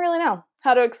don't really know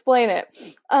how to explain it.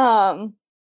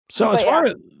 So as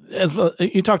as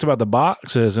you talked about the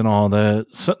boxes and all that,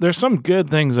 so there's some good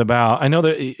things about. I know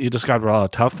that you described a lot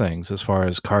of tough things as far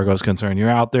as cargo is concerned. You're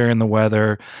out there in the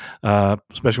weather,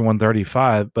 especially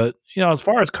 135. But as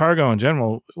far as cargo in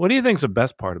general, what do you think is the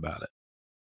best part about it?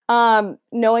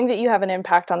 Knowing that you have an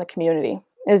impact on the community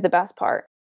is the best part.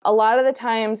 A lot of the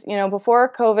times,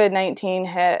 before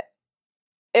COVID-19 hit,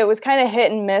 it was kind of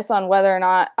hit and miss on whether or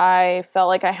not I felt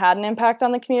like I had an impact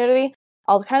on the community.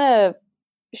 I'll kind of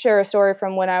share a story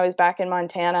from when I was back in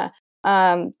Montana.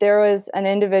 There was an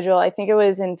individual, I think it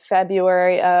was in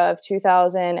February of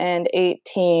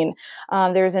 2018.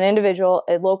 There was an individual,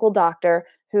 a local doctor,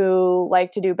 who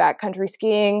liked to do backcountry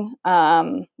skiing,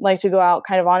 liked to go out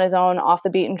kind of on his own, off the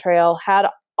beaten trail, had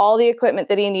all the equipment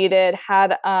that he needed,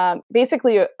 had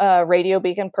basically a radio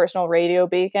beacon, personal radio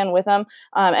beacon with him.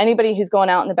 Anybody who's going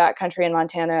out in the backcountry in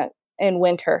Montana in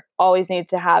winter always needs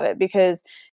to have it, because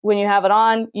when you have it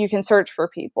on, you can search for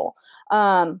people.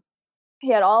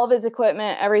 He had all of his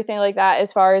equipment, everything like that,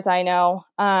 as far as I know.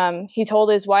 He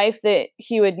told his wife that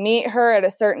he would meet her at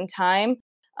a certain time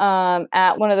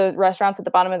at one of the restaurants at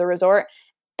the bottom of the resort,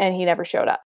 and he never showed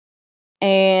up.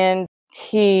 And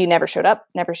he never showed up.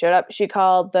 She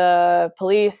called the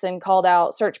police and called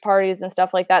out search parties and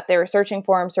stuff like that. They were searching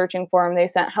for him. They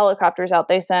sent helicopters out.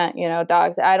 They sent,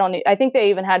 dogs. I think they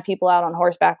even had people out on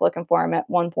horseback looking for him at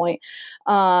one point.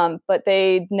 But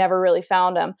they never really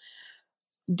found him.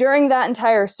 During that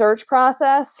entire search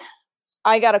process,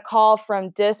 I got a call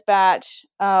from dispatch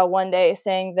one day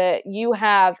saying that you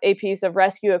have a piece of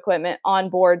rescue equipment on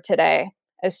board today.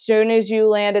 As soon as you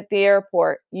land at the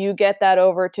airport, you get that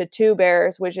over to Two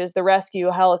Bears, which is the rescue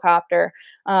helicopter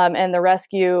and the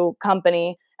rescue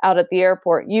company out at the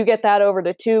airport. You get that over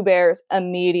to Two Bears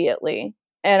immediately.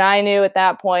 And I knew at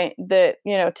that point that,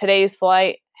 today's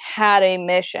flight had a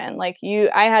mission.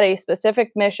 I had a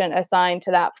specific mission assigned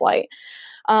to that flight.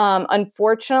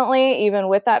 Unfortunately, even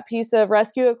with that piece of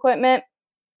rescue equipment,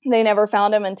 they never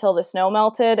found him until the snow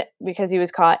melted because he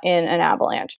was caught in an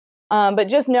avalanche. But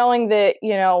just knowing that,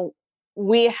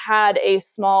 we had a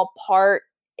small part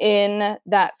in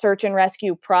that search and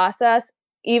rescue process,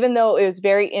 even though it was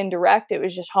very indirect, it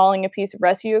was just hauling a piece of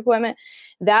rescue equipment.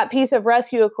 That piece of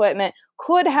rescue equipment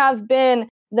could have been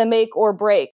the make or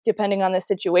break, depending on the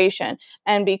situation.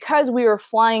 And because we were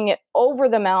flying it over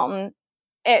the mountain,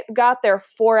 it got there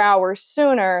 4 hours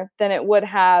sooner than it would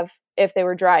have if they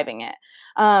were driving it.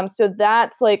 So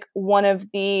that's one of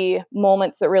the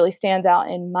moments that really stands out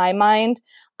in my mind.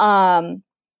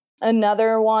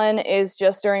 Another one is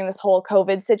just during this whole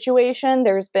COVID situation,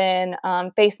 there's been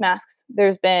face masks,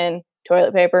 there's been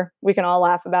toilet paper. We can all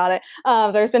laugh about it.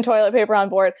 There's been toilet paper on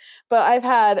board, but I've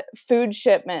had food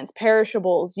shipments,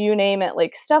 perishables, you name it,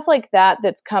 stuff like that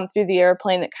that's come through the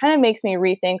airplane that kind of makes me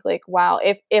rethink, wow,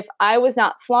 if I was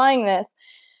not flying this,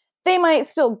 they might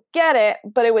still get it,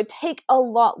 but it would take a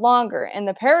lot longer. And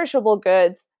the perishable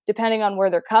goods, depending on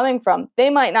where they're coming from, they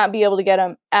might not be able to get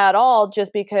them at all,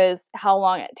 just because how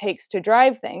long it takes to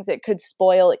drive things. It could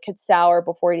spoil, it could sour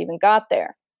before it even got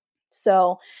there.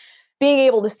 So being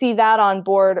able to see that on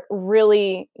board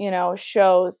really,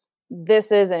 shows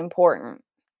this is important.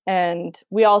 And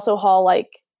we also haul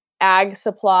ag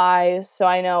supplies. So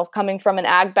I know, coming from an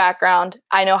ag background,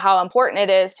 I know how important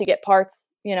it is to get parts,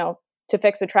 to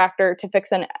fix a tractor, to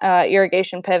fix an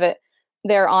irrigation pivot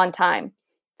there on time.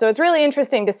 So it's really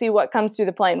interesting to see what comes through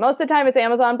the plane. Most of the time it's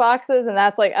Amazon boxes, and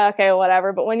that's okay,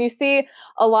 whatever. But when you see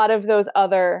a lot of those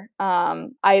other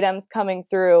items coming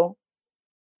through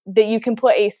that you can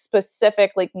put a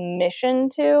specific mission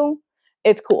to,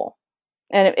 it's cool.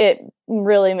 And it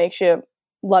really makes you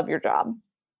love your job.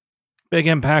 Big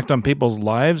impact on people's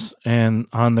lives and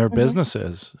on their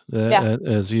businesses,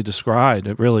 as you described.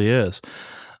 It really is.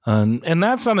 And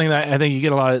that's something that I think you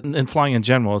get a lot in flying in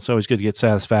general. It's always good to get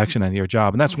satisfaction out of your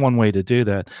job. And that's one way to do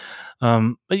that.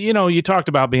 But, you talked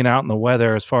about being out in the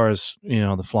weather as far as,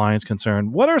 the flying is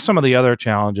concerned. What are some of the other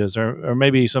challenges or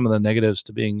maybe some of the negatives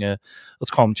to being,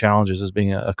 let's call them challenges, as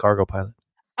being a cargo pilot?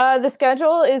 The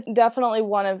schedule is definitely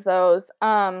one of those.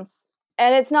 And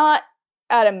it's not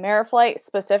at Ameriflight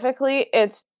specifically.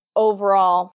 It's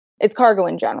overall, it's cargo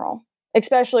in general,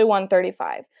 especially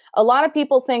 135. A lot of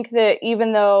people think that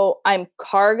even though I'm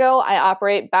cargo, I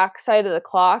operate backside of the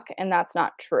clock, and that's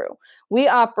not true. We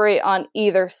operate on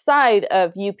either side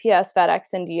of UPS,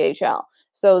 FedEx, and DHL.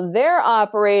 So they're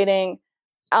operating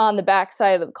on the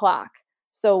backside of the clock.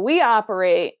 So we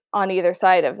operate on either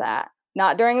side of that.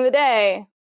 Not during the day,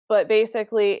 but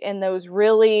basically in those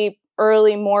really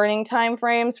early morning time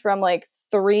frames from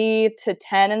 3 to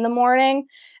 10 in the morning,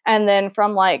 and then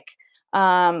from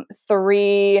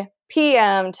 3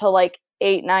 p.m. to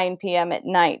 8, 9 p.m. at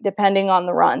night, depending on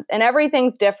the runs. And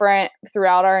everything's different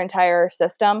throughout our entire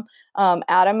system.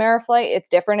 At Ameriflight, it's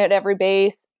different at every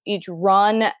base. Each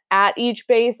run at each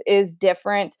base is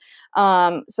different.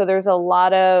 So there's a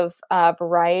lot of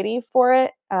variety for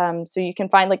it. So you can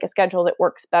find like a schedule that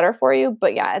works better for you.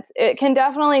 But yeah, it can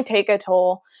definitely take a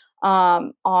toll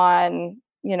on,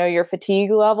 your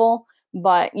fatigue level.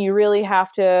 But you really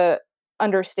have to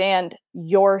understand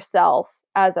yourself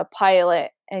as a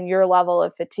pilot and your level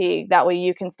of fatigue. That way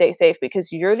you can stay safe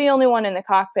because you're the only one in the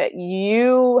cockpit.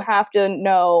 You have to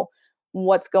know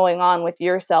what's going on with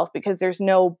yourself because there's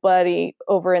nobody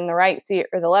over in the right seat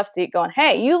or the left seat going,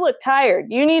 hey, you look tired.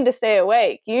 You need to stay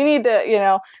awake. You need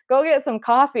to, go get some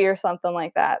coffee or something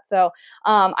like that. So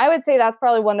I would say that's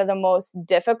probably one of the most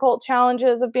difficult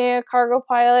challenges of being a cargo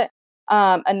pilot.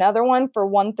 Another one for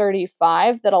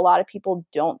 135 that a lot of people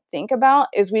don't think about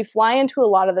is we fly into a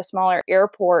lot of the smaller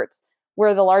airports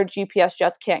where the large GPS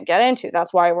jets can't get into.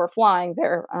 That's why we're flying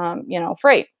their,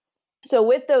 freight. So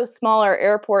with those smaller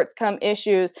airports come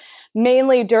issues,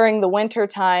 mainly during the winter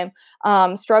time,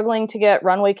 struggling to get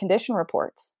runway condition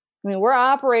reports. I mean, we're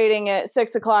operating at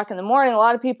 6 o'clock in the morning. A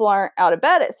lot of people aren't out of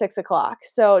bed at 6 o'clock.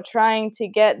 So trying to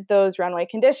get those runway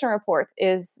condition reports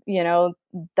is,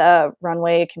 the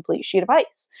runway complete sheet of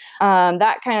ice,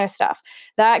 that kind of stuff.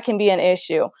 That can be an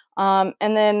issue. And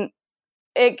then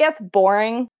it gets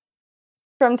boring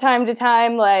from time to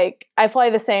time. Like I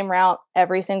fly the same route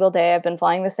every single day. I've been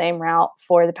flying the same route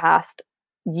for the past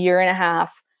year and a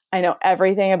half. I know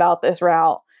everything about this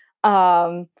route.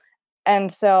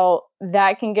 And so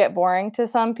that can get boring to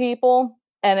some people,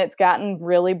 and it's gotten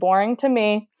really boring to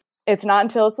me. It's not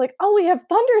until it's like, oh, we have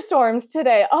thunderstorms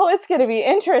today. Oh, it's going to be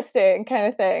interesting kind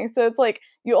of thing. So it's like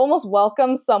you almost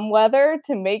welcome some weather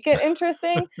to make it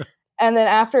interesting. And then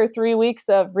after 3 weeks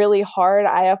of really hard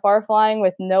IFR flying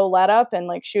with no let up and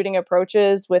like shooting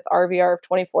approaches with RVR of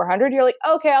 2400, you're like,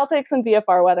 okay, I'll take some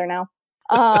VFR weather now.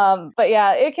 But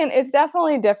yeah, it's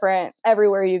definitely different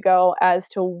everywhere you go as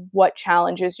to what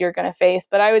challenges you're going to face.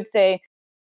 But I would say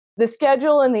the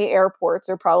schedule and the airports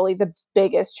are probably the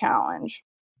biggest challenge.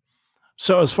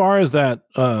 So as far as that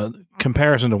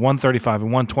comparison to 135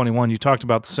 and 121, you talked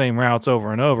about the same routes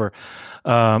over and over.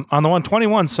 On the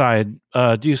 121 side,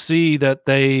 do you see that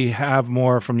they have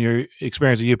more, from your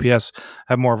experience at UPS,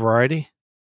 have more variety?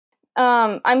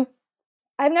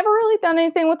 I've never really done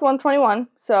anything with 121,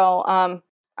 so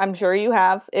I'm sure you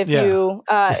have.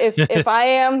 If I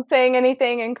am saying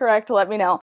anything incorrect, let me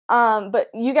know. But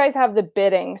you guys have the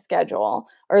bidding schedule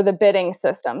or the bidding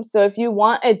system. So if you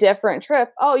want a different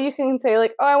trip, you can say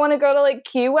like, I want to go to like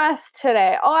Key West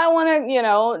today. I want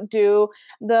to, do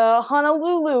the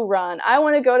Honolulu run. I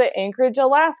want to go to Anchorage,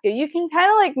 Alaska. You can kind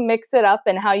of like mix it up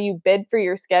in how you bid for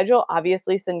your schedule.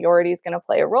 Obviously, seniority is going to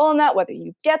play a role in that, whether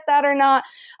you get that or not.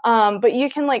 But you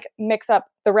can like mix up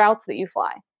the routes that you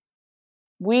fly.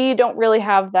 We don't really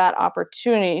have that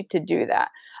opportunity to do that.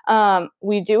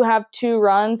 We do have 2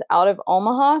 runs out of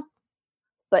Omaha,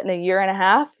 but in a year and a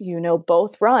half,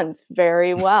 both runs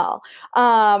very well.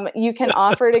 You can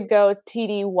offer to go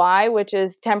TDY, which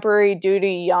is temporary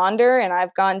duty yonder. And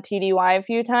I've gone TDY a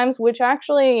few times, which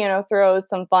actually, throws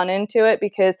some fun into it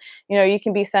because, you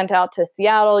can be sent out to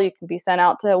Seattle. You can be sent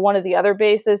out to one of the other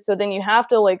bases. So then you have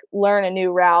to like learn a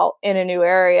new route in a new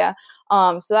area.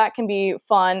 So that can be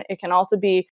fun. It can also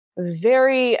be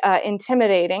very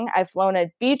intimidating. I've flown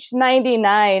a Beech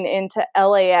 99 into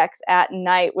LAX at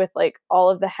night with like all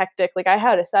of the hectic, like I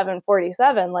had a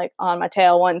 747 like on my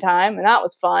tail one time, and that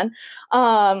was fun.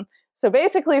 So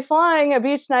basically flying a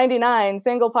Beech 99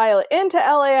 single pilot into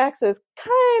LAX is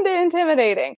kind of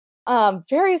intimidating.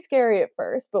 Very scary at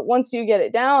first, but once you get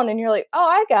it down and you're like, oh,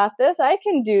 I got this, I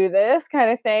can do this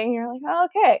kind of thing, you're like, oh,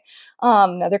 okay.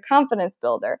 Another confidence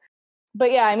builder.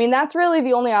 But yeah, I mean, that's really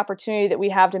the only opportunity that we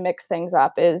have to mix things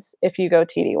up is if you go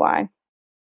TDY.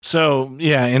 So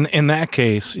yeah, in that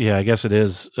case, yeah, I guess it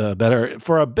is better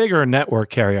for a bigger network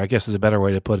carrier. I guess is a better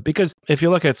way to put it, because if you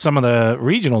look at some of the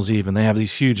regionals, even they have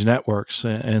these huge networks,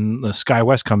 and the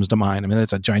SkyWest comes to mind. I mean,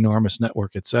 it's a ginormous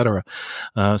network, et cetera.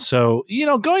 So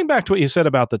going back to what you said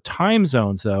about the time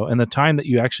zones, though, and the time that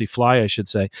you actually fly, I should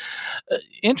say.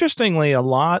 Interestingly, a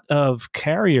lot of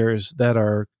carriers that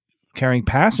are carrying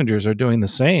passengers are doing the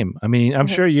same. I mean, I'm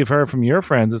sure you've heard from your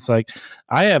friends. It's like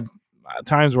I have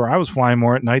times where I was flying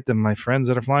more at night than my friends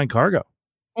that are flying cargo.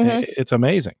 Mhm. It's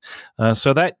amazing.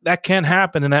 So that can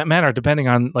happen in that manner, depending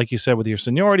on, like you said, with your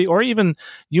seniority, or even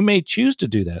you may choose to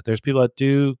do that. There's people that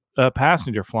do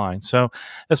passenger flying. So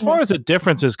as Mhm. far as the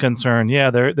difference is concerned,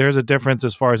 yeah, there's a difference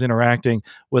as far as interacting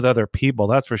with other people.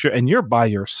 That's for sure. And you're by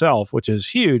yourself, which is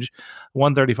huge.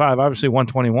 135, obviously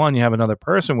 121, you have another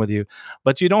person with you,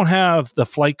 but you don't have the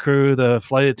flight crew, the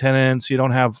flight attendants. You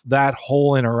don't have that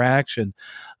whole interaction.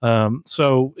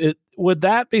 So would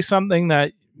that be something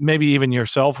that maybe even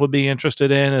yourself would be interested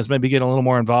in, is maybe getting a little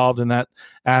more involved in that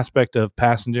aspect of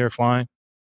passenger flying?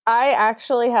 I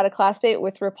actually had a class date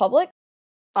with Republic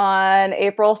on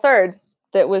April 3rd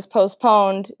that was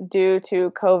postponed due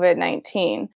to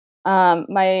COVID-19.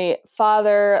 My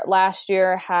father last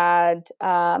year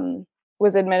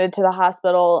was admitted to the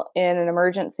hospital in an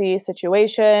emergency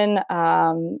situation.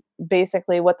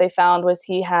 Basically, what they found was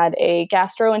he had a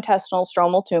gastrointestinal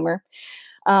stromal tumor.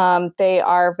 They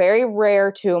are very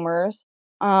rare tumors.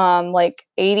 Like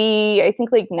 80, I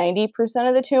think like 90%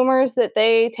 of the tumors that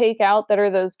they take out that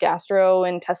are those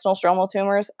gastrointestinal stromal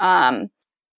tumors,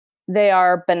 they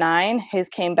are benign. His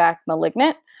came back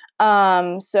malignant.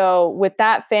 So with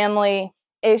that family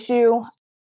issue,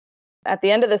 at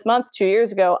the end of this month, 2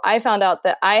 years ago, I found out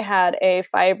that I had a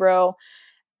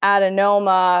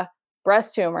fibroadenoma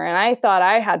breast tumor, and I thought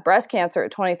I had breast cancer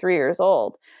at 23 years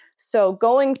old. So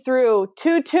going through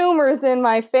two tumors in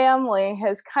my family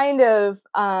has kind of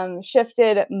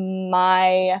shifted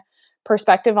my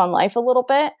perspective on life a little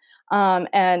bit,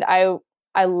 and I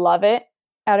love it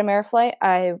at Ameriflight.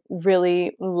 I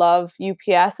really love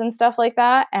UPS and stuff like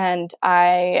that, and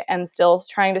I am still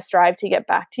trying to strive to get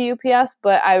back to UPS.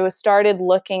 But I was started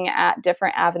looking at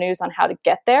different avenues on how to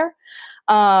get there,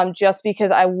 just because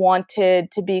I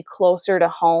wanted to be closer to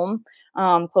home,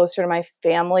 closer to my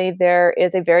family. There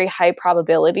is a very high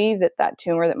probability that that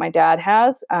tumor that my dad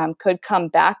has could come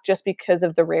back just because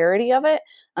of the rarity of it.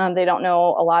 They don't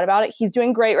know a lot about it. He's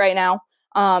doing great right now.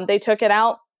 They took it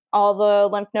out. All the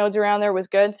lymph nodes around there was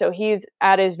good. So he's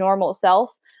at his normal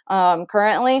self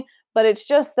currently. But it's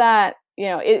just that,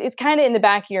 it's kind of in the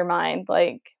back of your mind.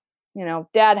 Like,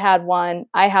 dad had one,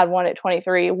 I had one at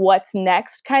 23. What's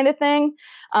next kind of thing.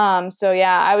 So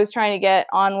yeah, I was trying to get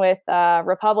on with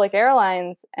Republic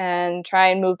Airlines and try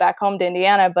and move back home to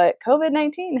Indiana, but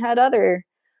COVID-19 had other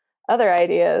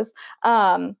ideas.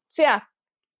 So yeah,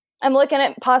 I'm looking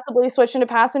at possibly switching to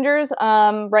passengers.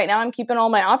 Right now I'm keeping all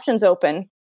my options open.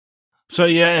 So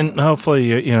yeah, and hopefully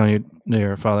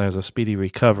your father has a speedy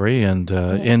recovery, and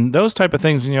those type of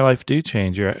things in your life do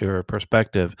change your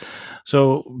perspective.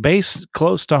 So base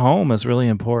close to home is really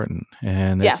important,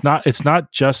 and Yeah. it's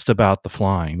not just about the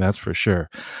flying, that's for sure.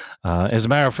 As a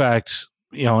matter of fact,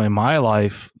 in my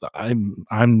life,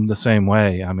 I'm the same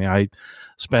way. I mean, I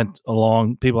spent a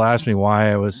long. People asked me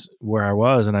why I was where I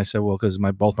was, and I said, well, because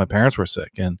both my parents were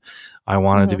sick, and I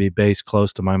wanted to Mhm. be based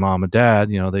close to my mom and dad.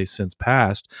 They since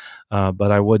passed,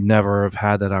 but I would never have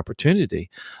had that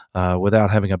opportunity without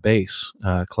having a base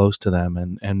close to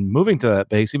them, and moving to that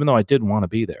base, even though I didn't want to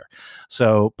be there.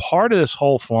 So part of this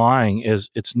whole flying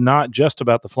is, it's not just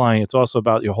about the flying; it's also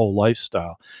about your whole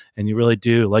lifestyle. And you really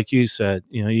do, like you said,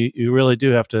 you really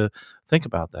do have to think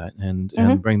about that and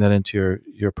Mhm. bring that into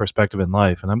your perspective in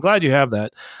life. And I'm glad you have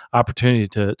that opportunity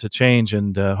to change,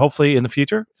 and hopefully in the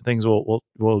future things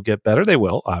will get better. They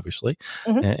will, obviously,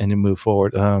 Mhm. and you move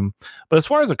forward. But as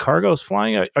far as the cargo is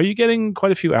flying, are you getting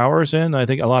quite a few hours in? I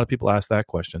think a lot of people ask that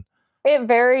question. It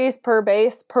varies per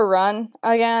base, per run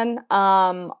again.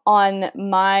 On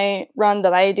my run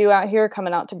that I do out here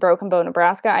coming out to Broken Bow,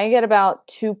 Nebraska, I get about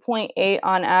 2.8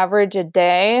 on average a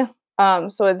day.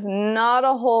 So it's not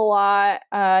a whole lot,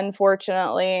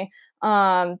 unfortunately.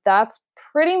 That's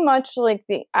pretty much like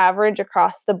the average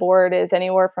across the board is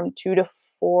anywhere from 2 to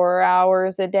 4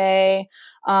 hours a day.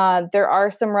 There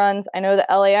are some runs. I know the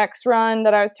LAX run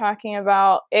that I was talking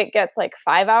about, it gets like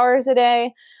 5 hours a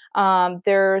day.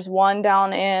 There's one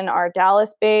down in our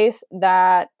Dallas base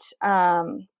that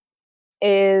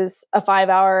is a 5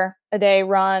 hour a day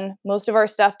run. Most of our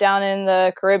stuff down in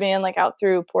the Caribbean, like out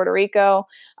through Puerto Rico,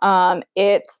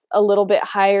 it's a little bit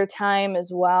higher time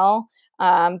as well.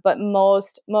 But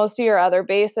most of your other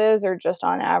bases are just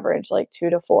on average like 2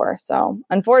 to 4. So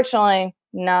unfortunately,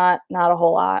 not a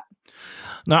whole lot.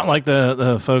 Not like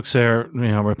the folks there,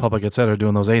 Republic, et cetera,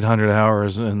 doing those 800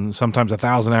 hours and sometimes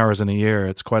 1,000 hours in a year.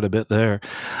 It's quite a bit there.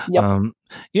 Yep. Um,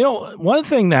 one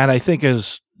thing that I think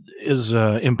is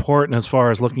important as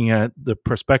far as looking at the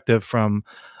perspective from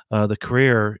the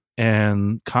career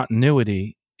and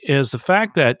continuity is the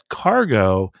fact that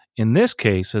cargo, in this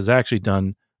case, has actually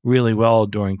done really well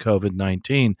during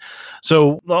COVID-19.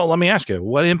 So, well, let me ask you,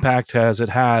 what impact has it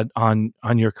had on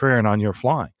your career and on your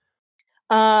flying?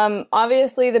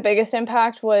 Obviously, the biggest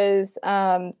impact was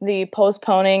the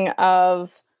postponing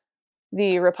of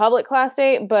the Republic class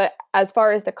date. But as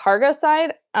far as the cargo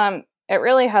side, it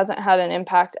really hasn't had an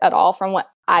impact at all from what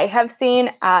I have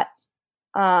seen at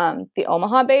the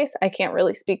Omaha base. I can't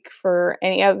really speak for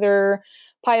any other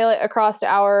pilot across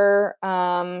our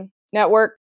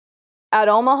network. At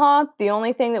Omaha, the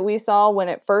only thing that we saw when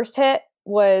it first hit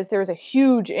was there was a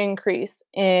huge increase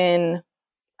in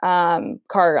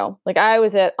cargo. Like I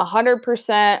was at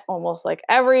 100% almost like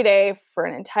every day for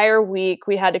an entire week.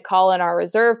 We had to call in our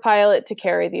reserve pilot to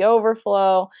carry the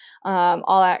overflow,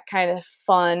 all that kind of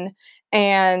fun.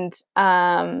 And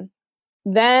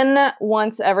then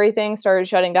once everything started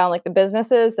shutting down, like the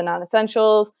businesses, the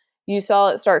non-essentials, you saw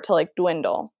it start to like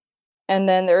dwindle. And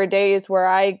then there were days where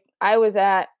I was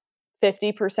at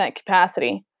 50%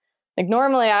 capacity. Like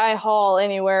normally I haul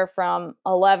anywhere from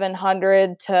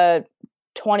 1,100 to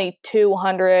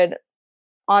 2,200,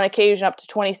 on occasion up to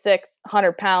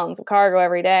 2,600 pounds of cargo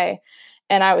every day.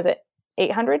 And I was at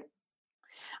 800.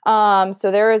 So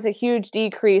there was a huge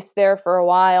decrease there for a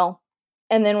while.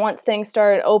 And then once things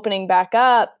started opening back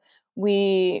up,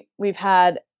 we've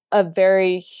had a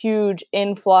very huge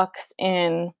influx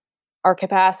in our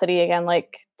capacity again.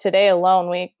 Like today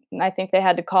alone, I think they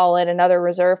had to call in another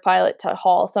reserve pilot to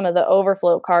haul some of the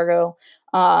overflow cargo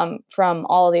from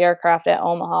all of the aircraft at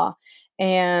Omaha.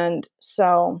 And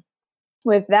so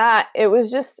with that, it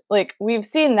was just like we've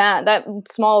seen that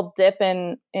small dip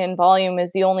in volume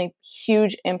is the only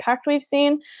huge impact we've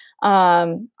seen.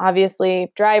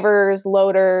 Obviously, drivers,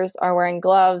 loaders are wearing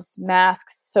gloves,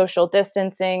 masks, social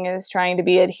distancing is trying to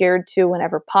be adhered to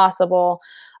whenever possible.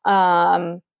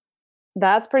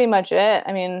 That's pretty much it.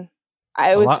 I mean,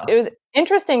 it was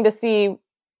interesting to see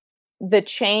the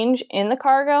change in the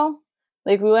cargo.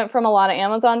 Like we went from a lot of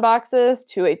Amazon boxes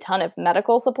to a ton of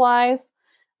medical supplies.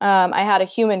 I had a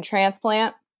human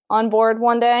transplant on board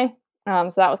one day.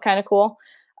 So that was kind of cool.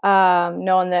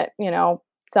 Knowing that,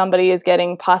 somebody is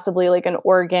getting possibly like an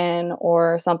organ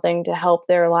or something to help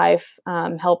their life,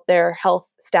 help their health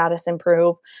status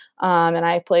improve. And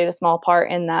I played a small part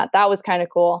in that. That was kind of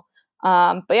cool.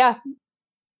 But yeah,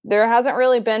 there hasn't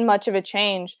really been much of a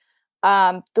change.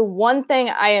 The one thing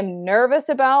I am nervous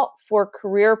about for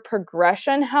career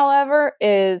progression, however,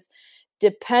 is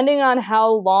depending on how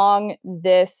long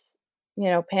this,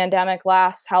 pandemic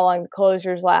lasts, how long the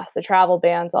closures last, the travel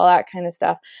bans, all that kind of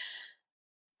stuff.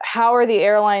 How are the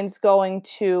airlines going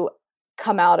to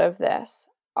come out of this?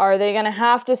 Are they going to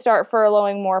have to start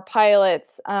furloughing more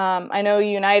pilots? I know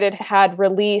United had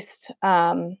released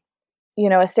a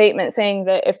statement saying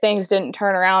that if things didn't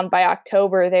turn around by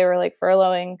October, they were like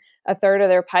furloughing a third of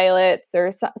their pilots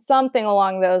or something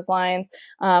along those lines.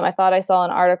 I thought I saw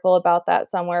an article about that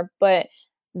somewhere, but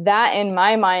that in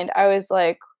my mind, I was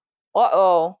like,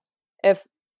 if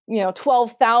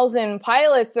 12,000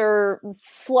 pilots are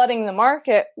flooding the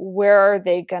market, where are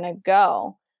they going to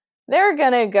go? They're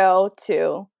going to go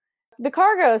to the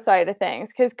cargo side of things,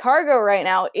 because cargo right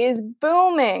now is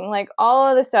booming, like all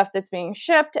of the stuff that's being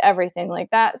shipped, everything like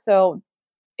that. So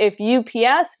if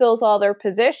UPS fills all their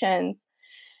positions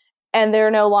and they're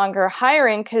no longer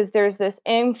hiring because there's this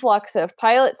influx of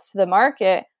pilots to the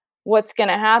market, what's going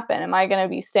to happen? Am I going to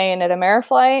be staying at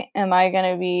Ameriflight? Am I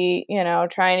going to be,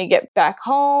 trying to get back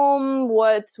home?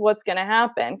 What's going to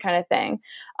happen, kind of thing.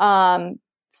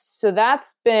 So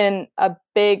that's been a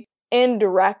big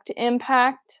indirect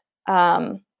impact.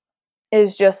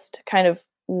 Is just kind of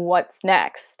what's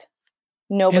next.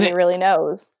 Nobody really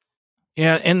knows.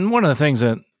 Yeah, and one of the things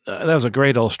that was a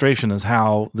great illustration is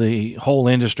how the whole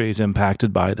industry is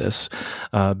impacted by this.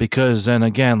 Because then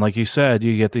again, like you said,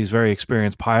 you get these very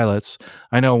experienced pilots.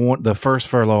 I know the first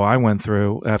furlough I went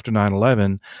through after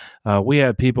 9/11, we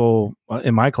had people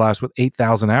in my class with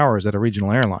 8,000 hours at a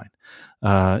regional airline.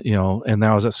 And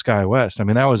that was at SkyWest. I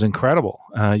mean, that was incredible.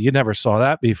 You never saw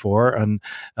that before. And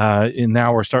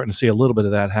now we're starting to see a little bit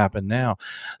of that happen now.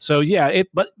 So yeah,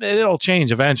 but it'll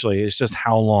change eventually. It's just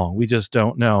how long, we just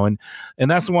don't know. And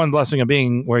that's the one blessing of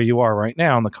being where you are right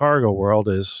now in the cargo world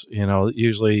is,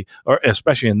 usually, or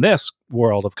especially in this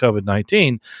world of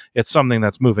COVID-19, it's something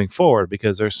that's moving forward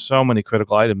because there's so many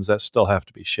critical items that still have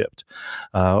to be shipped.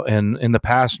 And in the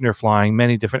passenger flying,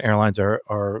 many different airlines are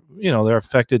they're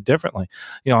affected differently.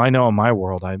 I know in my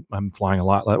world, I'm flying a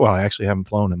lot. Well, I actually haven't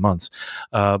flown in months,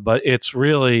 but it's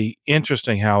really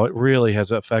interesting how it really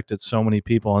has affected so many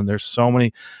people. And there's so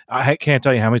many, I can't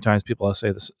tell you how many times people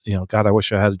say this, God, I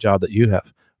wish I had a job that you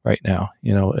have right now,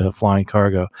 flying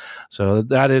cargo. So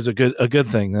that is a good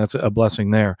thing. That's a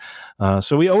blessing there.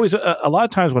 So we always, a lot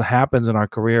of times what happens in our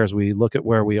careers, we look at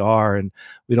where we are and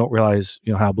we don't realize,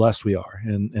 how blessed we are.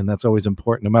 And that's always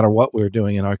important, no matter what we're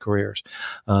doing in our careers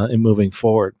in moving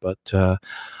forward. But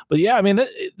yeah, I mean,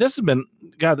 this has been,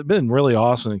 God, been really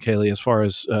awesome, Kaylee, as far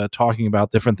as talking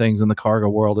about different things in the cargo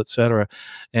world, et cetera.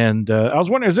 And I was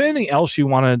wondering, is there anything else you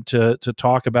wanted to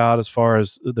talk about as far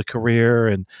as the career?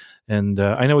 And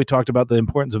I know we talked about the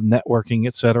importance of networking,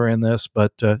 et cetera, in this,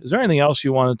 but is there anything else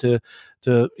you wanted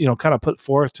to kind of put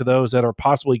forth to those that are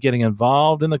possibly getting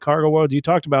involved in the cargo world? You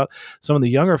talked about some of the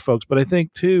younger folks, but I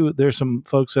think too, there's some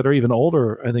folks that are even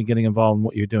older, I think, getting involved in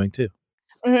what you're doing too.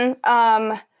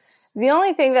 Mm-hmm. The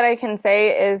only thing that I can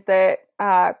say is that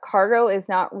cargo is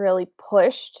not really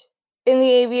pushed in the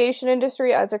aviation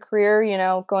industry as a career.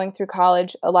 Going through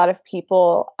college, a lot of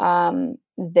people,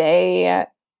 they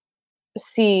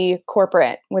see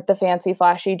corporate with the fancy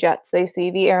flashy jets. They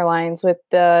see the airlines with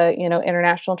the,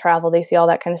 international travel. They see all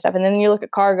that kind of stuff. And then you look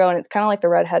at cargo and it's kind of like the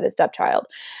redheaded stepchild.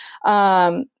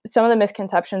 Some of the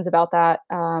misconceptions about that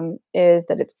is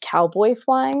that it's cowboy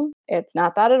flying. It's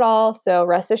not that at all. So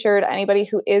rest assured, anybody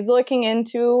who is looking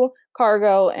into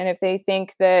cargo, and if they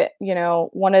think that,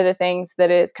 one of the things that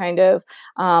is kind of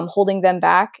holding them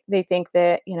back, they think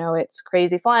that, it's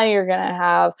crazy flying. You're going to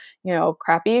have,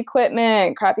 crappy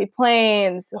equipment, crappy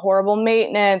planes, horrible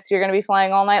maintenance. You're going to be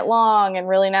flying all night long and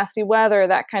really nasty weather,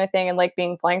 that kind of thing. And like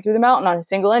being flying through the mountain on a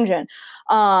single engine.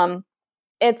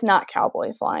 It's not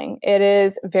cowboy flying. It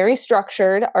is very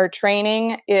structured. Our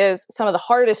training is some of the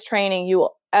hardest training you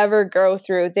will ever go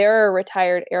through. There are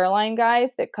retired airline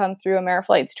guys that come through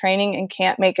Ameriflight's training and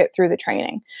can't make it through the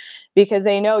training because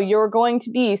they know you're going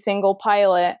to be single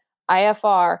pilot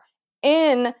IFR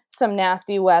in some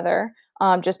nasty weather,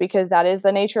 just because that is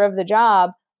the nature of the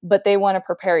job, but they want to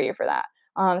prepare you for that.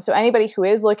 So anybody who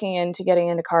is looking into getting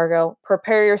into cargo,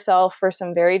 prepare yourself for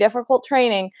some very difficult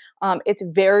training. It's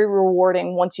very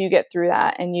rewarding once you get through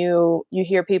that, and you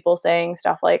hear people saying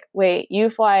stuff like, "Wait, you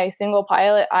fly single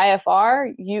pilot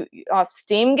IFR, you off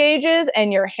steam gauges,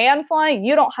 and you're hand flying.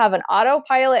 You don't have an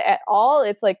autopilot at all."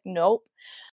 It's like, nope.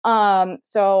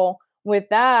 So with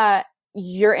that,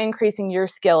 you're increasing your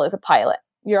skill as a pilot.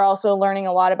 You're also learning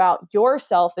a lot about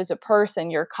yourself as a person,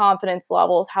 your confidence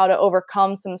levels, how to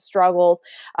overcome some struggles,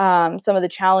 some of the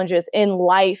challenges in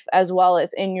life as well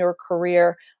as in your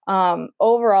career.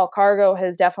 Overall, cargo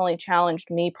has definitely challenged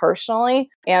me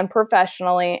personally and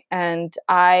professionally. And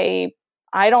I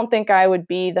don't think I would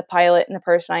be the pilot and the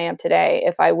person I am today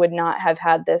if I would not have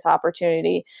had this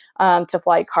opportunity to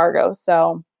fly cargo.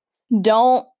 So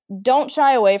don't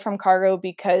shy away from cargo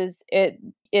because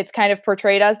it's kind of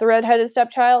portrayed as the redheaded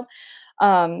stepchild.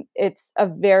 It's a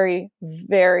very,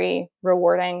 very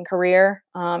rewarding career.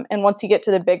 And once you get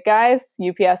to the big guys,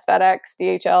 UPS, FedEx,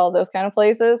 DHL, those kind of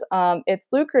places,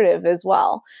 it's lucrative as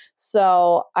well.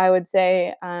 So I would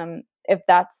say if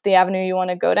that's the avenue you want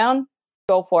to go down,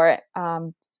 go for it.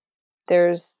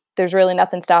 There's really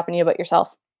nothing stopping you but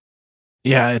yourself.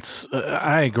 Yeah,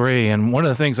 I agree. And one of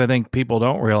the things I think people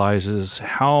don't realize is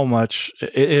how much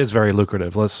it is very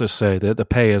lucrative. Let's just say that the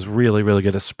pay is really, really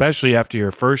good, especially after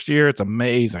your first year. It's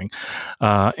amazing.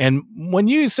 And when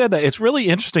you said that, it's really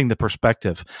interesting, the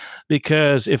perspective,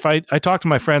 because if I talk to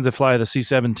my friends that fly the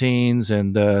C-17s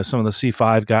and some of the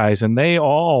C-5 guys, and they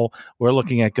all were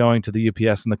looking at going to the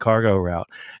UPS and the cargo route.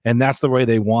 And that's the way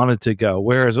they wanted to go.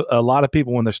 Whereas a lot of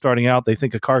people, when they're starting out, they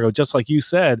think of cargo, just like you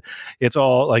said, it's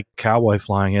all like cowboy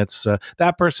flying. It's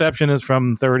that perception is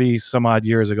from 30 some odd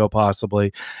years ago,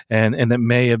 possibly, and that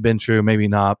may have been true, maybe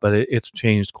not, but it's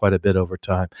changed quite a bit over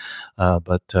time.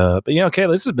 But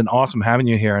Kayla, this has been awesome having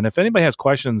you here. And if anybody has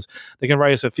questions, they can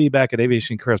write us at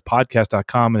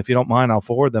feedback@aviationcareerspodcast.com. And if you don't mind, I'll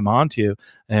forward them on to you,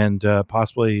 and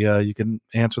possibly you can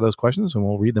answer those questions, and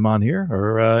we'll read them on here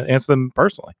or answer them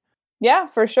personally. Yeah,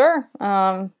 for sure.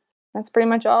 That's pretty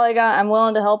much all I got. I'm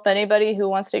willing to help anybody who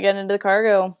wants to get into the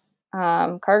cargo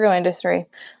industry,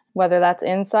 whether that's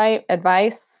insight,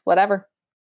 advice, whatever.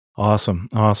 Awesome.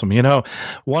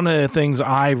 One of the things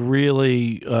I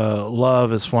really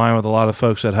love is flying with a lot of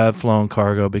folks that have flown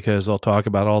cargo, because they'll talk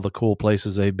about all the cool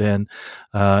places they've been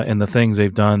and the things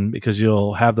they've done, because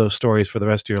you'll have those stories for the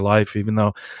rest of your life. Even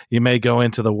though you may go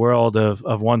into the world of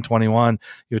 121,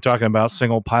 you're talking about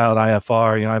single pilot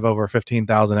IFR. I have over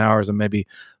 15,000 hours and maybe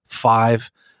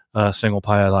 5 single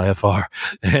pilot IFR,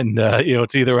 and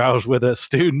it's either I was with a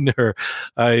student or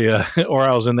I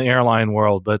was in the airline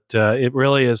world. But it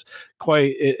really is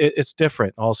quite. It's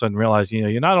different. All of a sudden, realize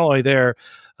you're not only there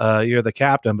you're the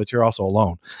captain, but you're also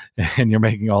alone, and you're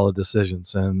making all the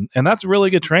decisions, and that's really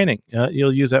good training.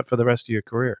 You'll use that for the rest of your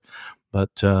career.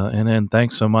 But and then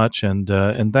thanks so much, and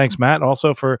thanks Matt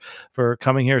also for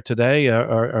coming here today,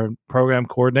 our program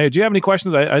coordinator. Do you have any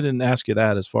questions? I didn't ask you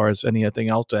that as far as anything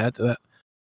else to add to that.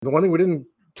 The one thing we didn't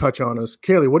touch on is,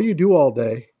 Kaylee, what do you do all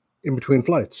day in between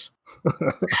flights?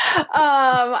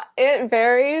 It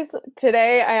varies.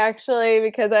 Today, I actually,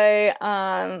 because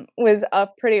I was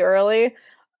up pretty early,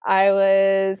 I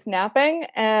was napping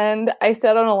and I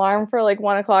set an alarm for like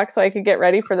 1 o'clock so I could get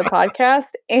ready for the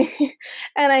podcast. And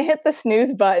I hit the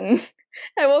snooze button.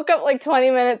 I woke up like 20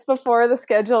 minutes before the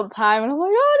scheduled time and I'm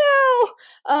like, oh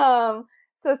no.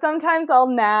 So sometimes I'll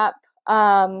nap.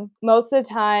 Most of the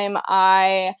time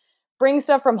I bring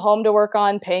stuff from home to work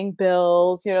on, paying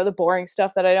bills, the boring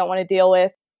stuff that I don't want to deal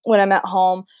with when I'm at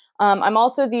home. I'm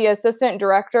also the assistant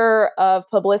director of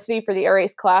publicity for the Air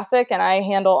Race Classic, and I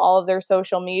handle all of their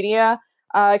social media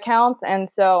accounts. And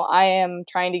so I am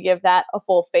trying to give that a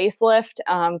full facelift,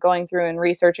 going through and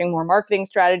researching more marketing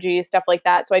strategies, stuff like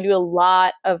that. So I do a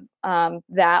lot of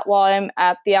that while I'm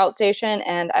at the outstation,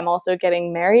 and I'm also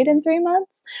getting married in 3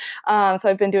 months. So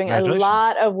I've been doing a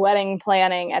lot of wedding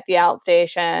planning at the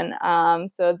outstation.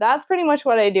 So that's pretty much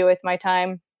what I do with my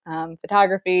time.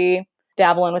 Photography,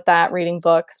 dabbling with that, reading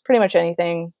books, pretty much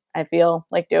anything I feel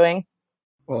like doing.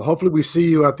 Well, hopefully we see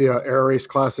you at the Air Race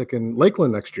Classic in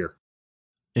Lakeland next year.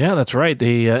 Yeah, that's right.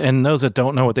 The and those that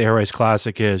don't know what the Air Race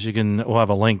Classic is, we'll have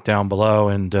a link down below,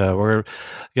 and we're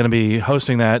going to be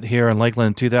hosting that here in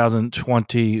Lakeland in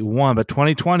 2021. But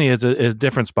 2020 is a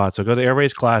different spot. So go to Air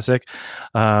Race Classic.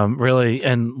 Really,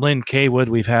 and Lynn Kaywood,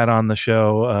 we've had on the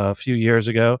show a few years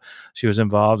ago. She was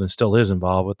involved and still is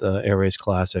involved with the Air Race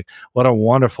Classic. What a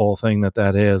wonderful thing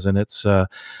that is, and it's a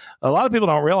lot of people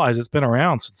don't realize it's been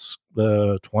around since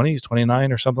the 20s,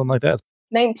 29 or something like that.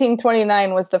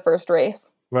 1929 was the first race.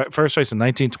 Right, first race in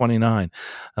 1929,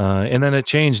 and then it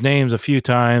changed names a few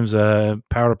times.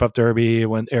 Powder Puff Derby,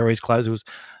 when Air Race Classic was,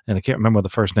 and I can't remember what the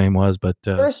first name was, but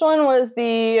first one was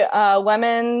the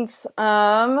women's.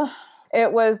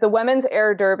 It was the Women's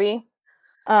Air Derby,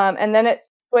 and then it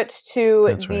switched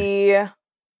to the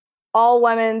all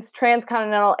women's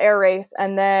Transcontinental Air Race,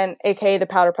 and then AKA the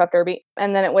Powder Puff Derby,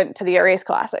 and then it went to the Air Race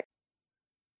Classic.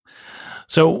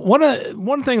 So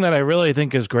one thing that I really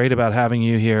think is great about having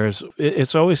you here is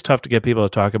it's always tough to get people to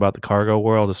talk about the cargo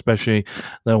world, especially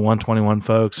the 121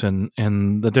 folks and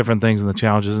the different things and the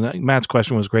challenges. And Matt's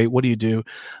question was great. What do you do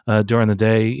during the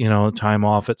day, time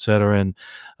off, et cetera? And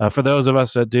for those of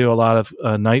us that do a lot of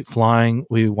night flying,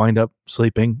 we wind up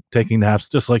sleeping, taking naps,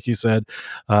 just like you said.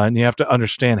 And you have to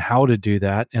understand how to do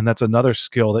that. And that's another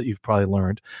skill that you've probably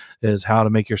learned, is how to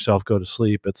make yourself go to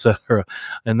sleep, et cetera.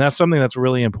 And that's something that's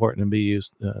really important to be used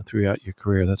throughout your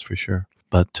career, that's for sure.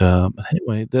 But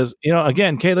anyway, there's,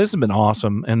 again, Kay, this has been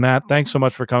awesome. And Matt, thanks so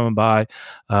much for coming by.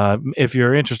 If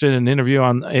you're interested in an interview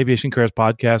on Aviation Careers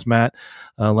Podcast, Matt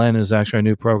Len is actually our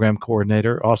new program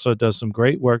coordinator. Also does some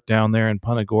great work down there in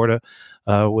Punta Gorda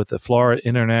with the Florida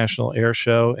International Air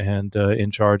Show, and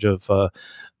in charge of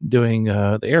doing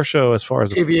the air show as far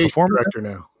as aviation director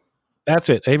now. That's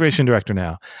it, aviation director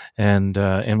now, and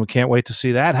we can't wait to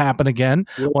see that happen again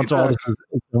once all this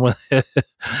is.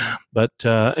 But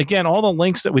again, all the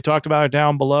links that we talked about are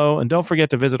down below, and don't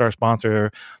forget to visit our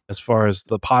sponsor as far as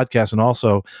the podcast, and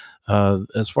also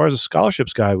as far as the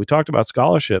scholarships guide. We talked about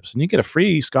scholarships, and you get a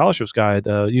free scholarships guide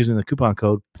using the coupon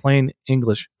code Plain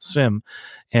English Sim,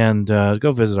 and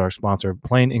go visit our sponsor,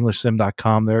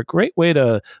 plainenglishsim.com. They're a great way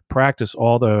to practice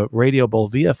all the radio,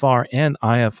 both VFR and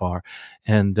IFR,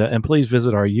 and please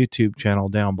visit our YouTube channel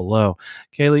down below.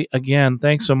 Kaylee, again,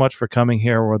 thanks so much for coming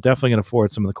here. We're definitely going to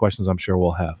forward some of the questions I'm sure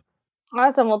we'll have.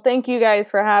 Awesome. Well, thank you guys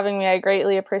for having me. I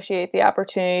greatly appreciate the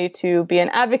opportunity to be an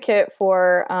advocate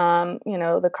for,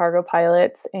 the cargo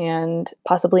pilots and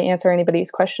possibly answer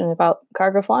anybody's question about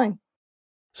cargo flying.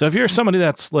 So if you're somebody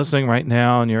that's listening right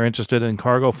now and you're interested in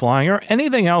cargo flying or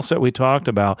anything else that we talked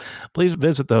about, please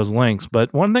visit those links.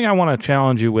 But one thing I want to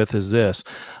challenge you with is this.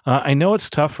 I know it's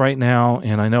tough right now,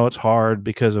 and I know it's hard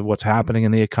because of what's happening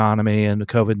in the economy and the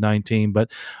COVID-19,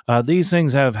 but these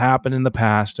things have happened in the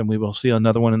past, and we will see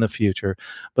another one in the future.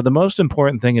 But the most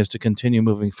important thing is to continue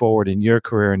moving forward in your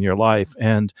career and your life.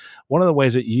 And one of the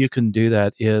ways that you can do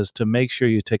that is to make sure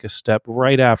you take a step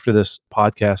right after this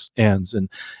podcast ends,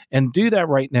 and do that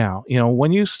right now.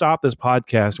 When you stop this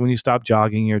podcast, when you stop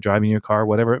jogging or driving your car,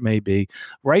 whatever it may be,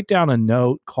 write down a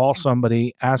note, call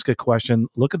somebody, ask a question,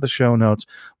 look at the show notes.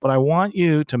 But I want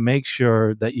you to make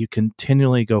sure that you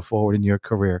continually go forward in your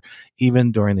career,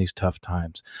 even during these tough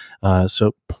times.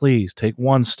 So please take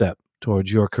one step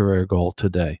towards your career goal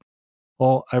today.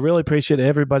 Well, I really appreciate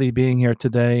everybody being here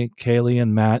today, Kaylee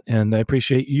and Matt, and I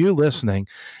appreciate you listening.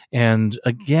 And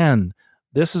again,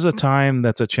 this is a time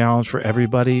that's a challenge for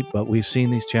everybody, but we've seen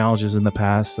these challenges in the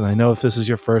past. And I know if this is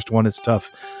your first one, it's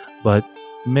tough, but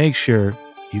make sure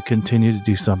you continue to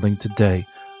do something today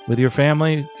with your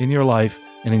family, in your life,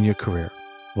 and in your career.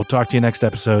 We'll talk to you next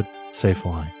episode. Safe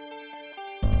flying.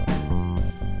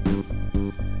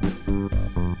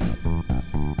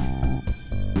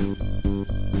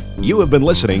 You have been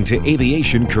listening to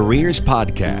Aviation Careers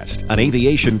Podcast, an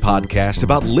aviation podcast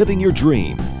about living your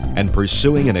dream and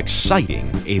pursuing an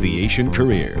exciting aviation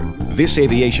career. This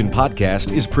aviation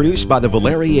podcast is produced by the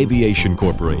Valeri Aviation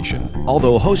Corporation.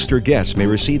 Although host or guests may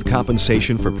receive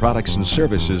compensation for products and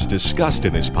services discussed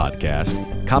in this podcast,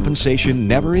 compensation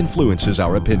never influences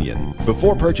our opinion.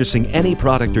 Before purchasing any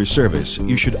product or service,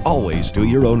 you should always do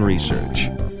your own research.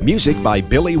 Music by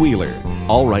Billy Wheeler.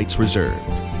 All rights reserved.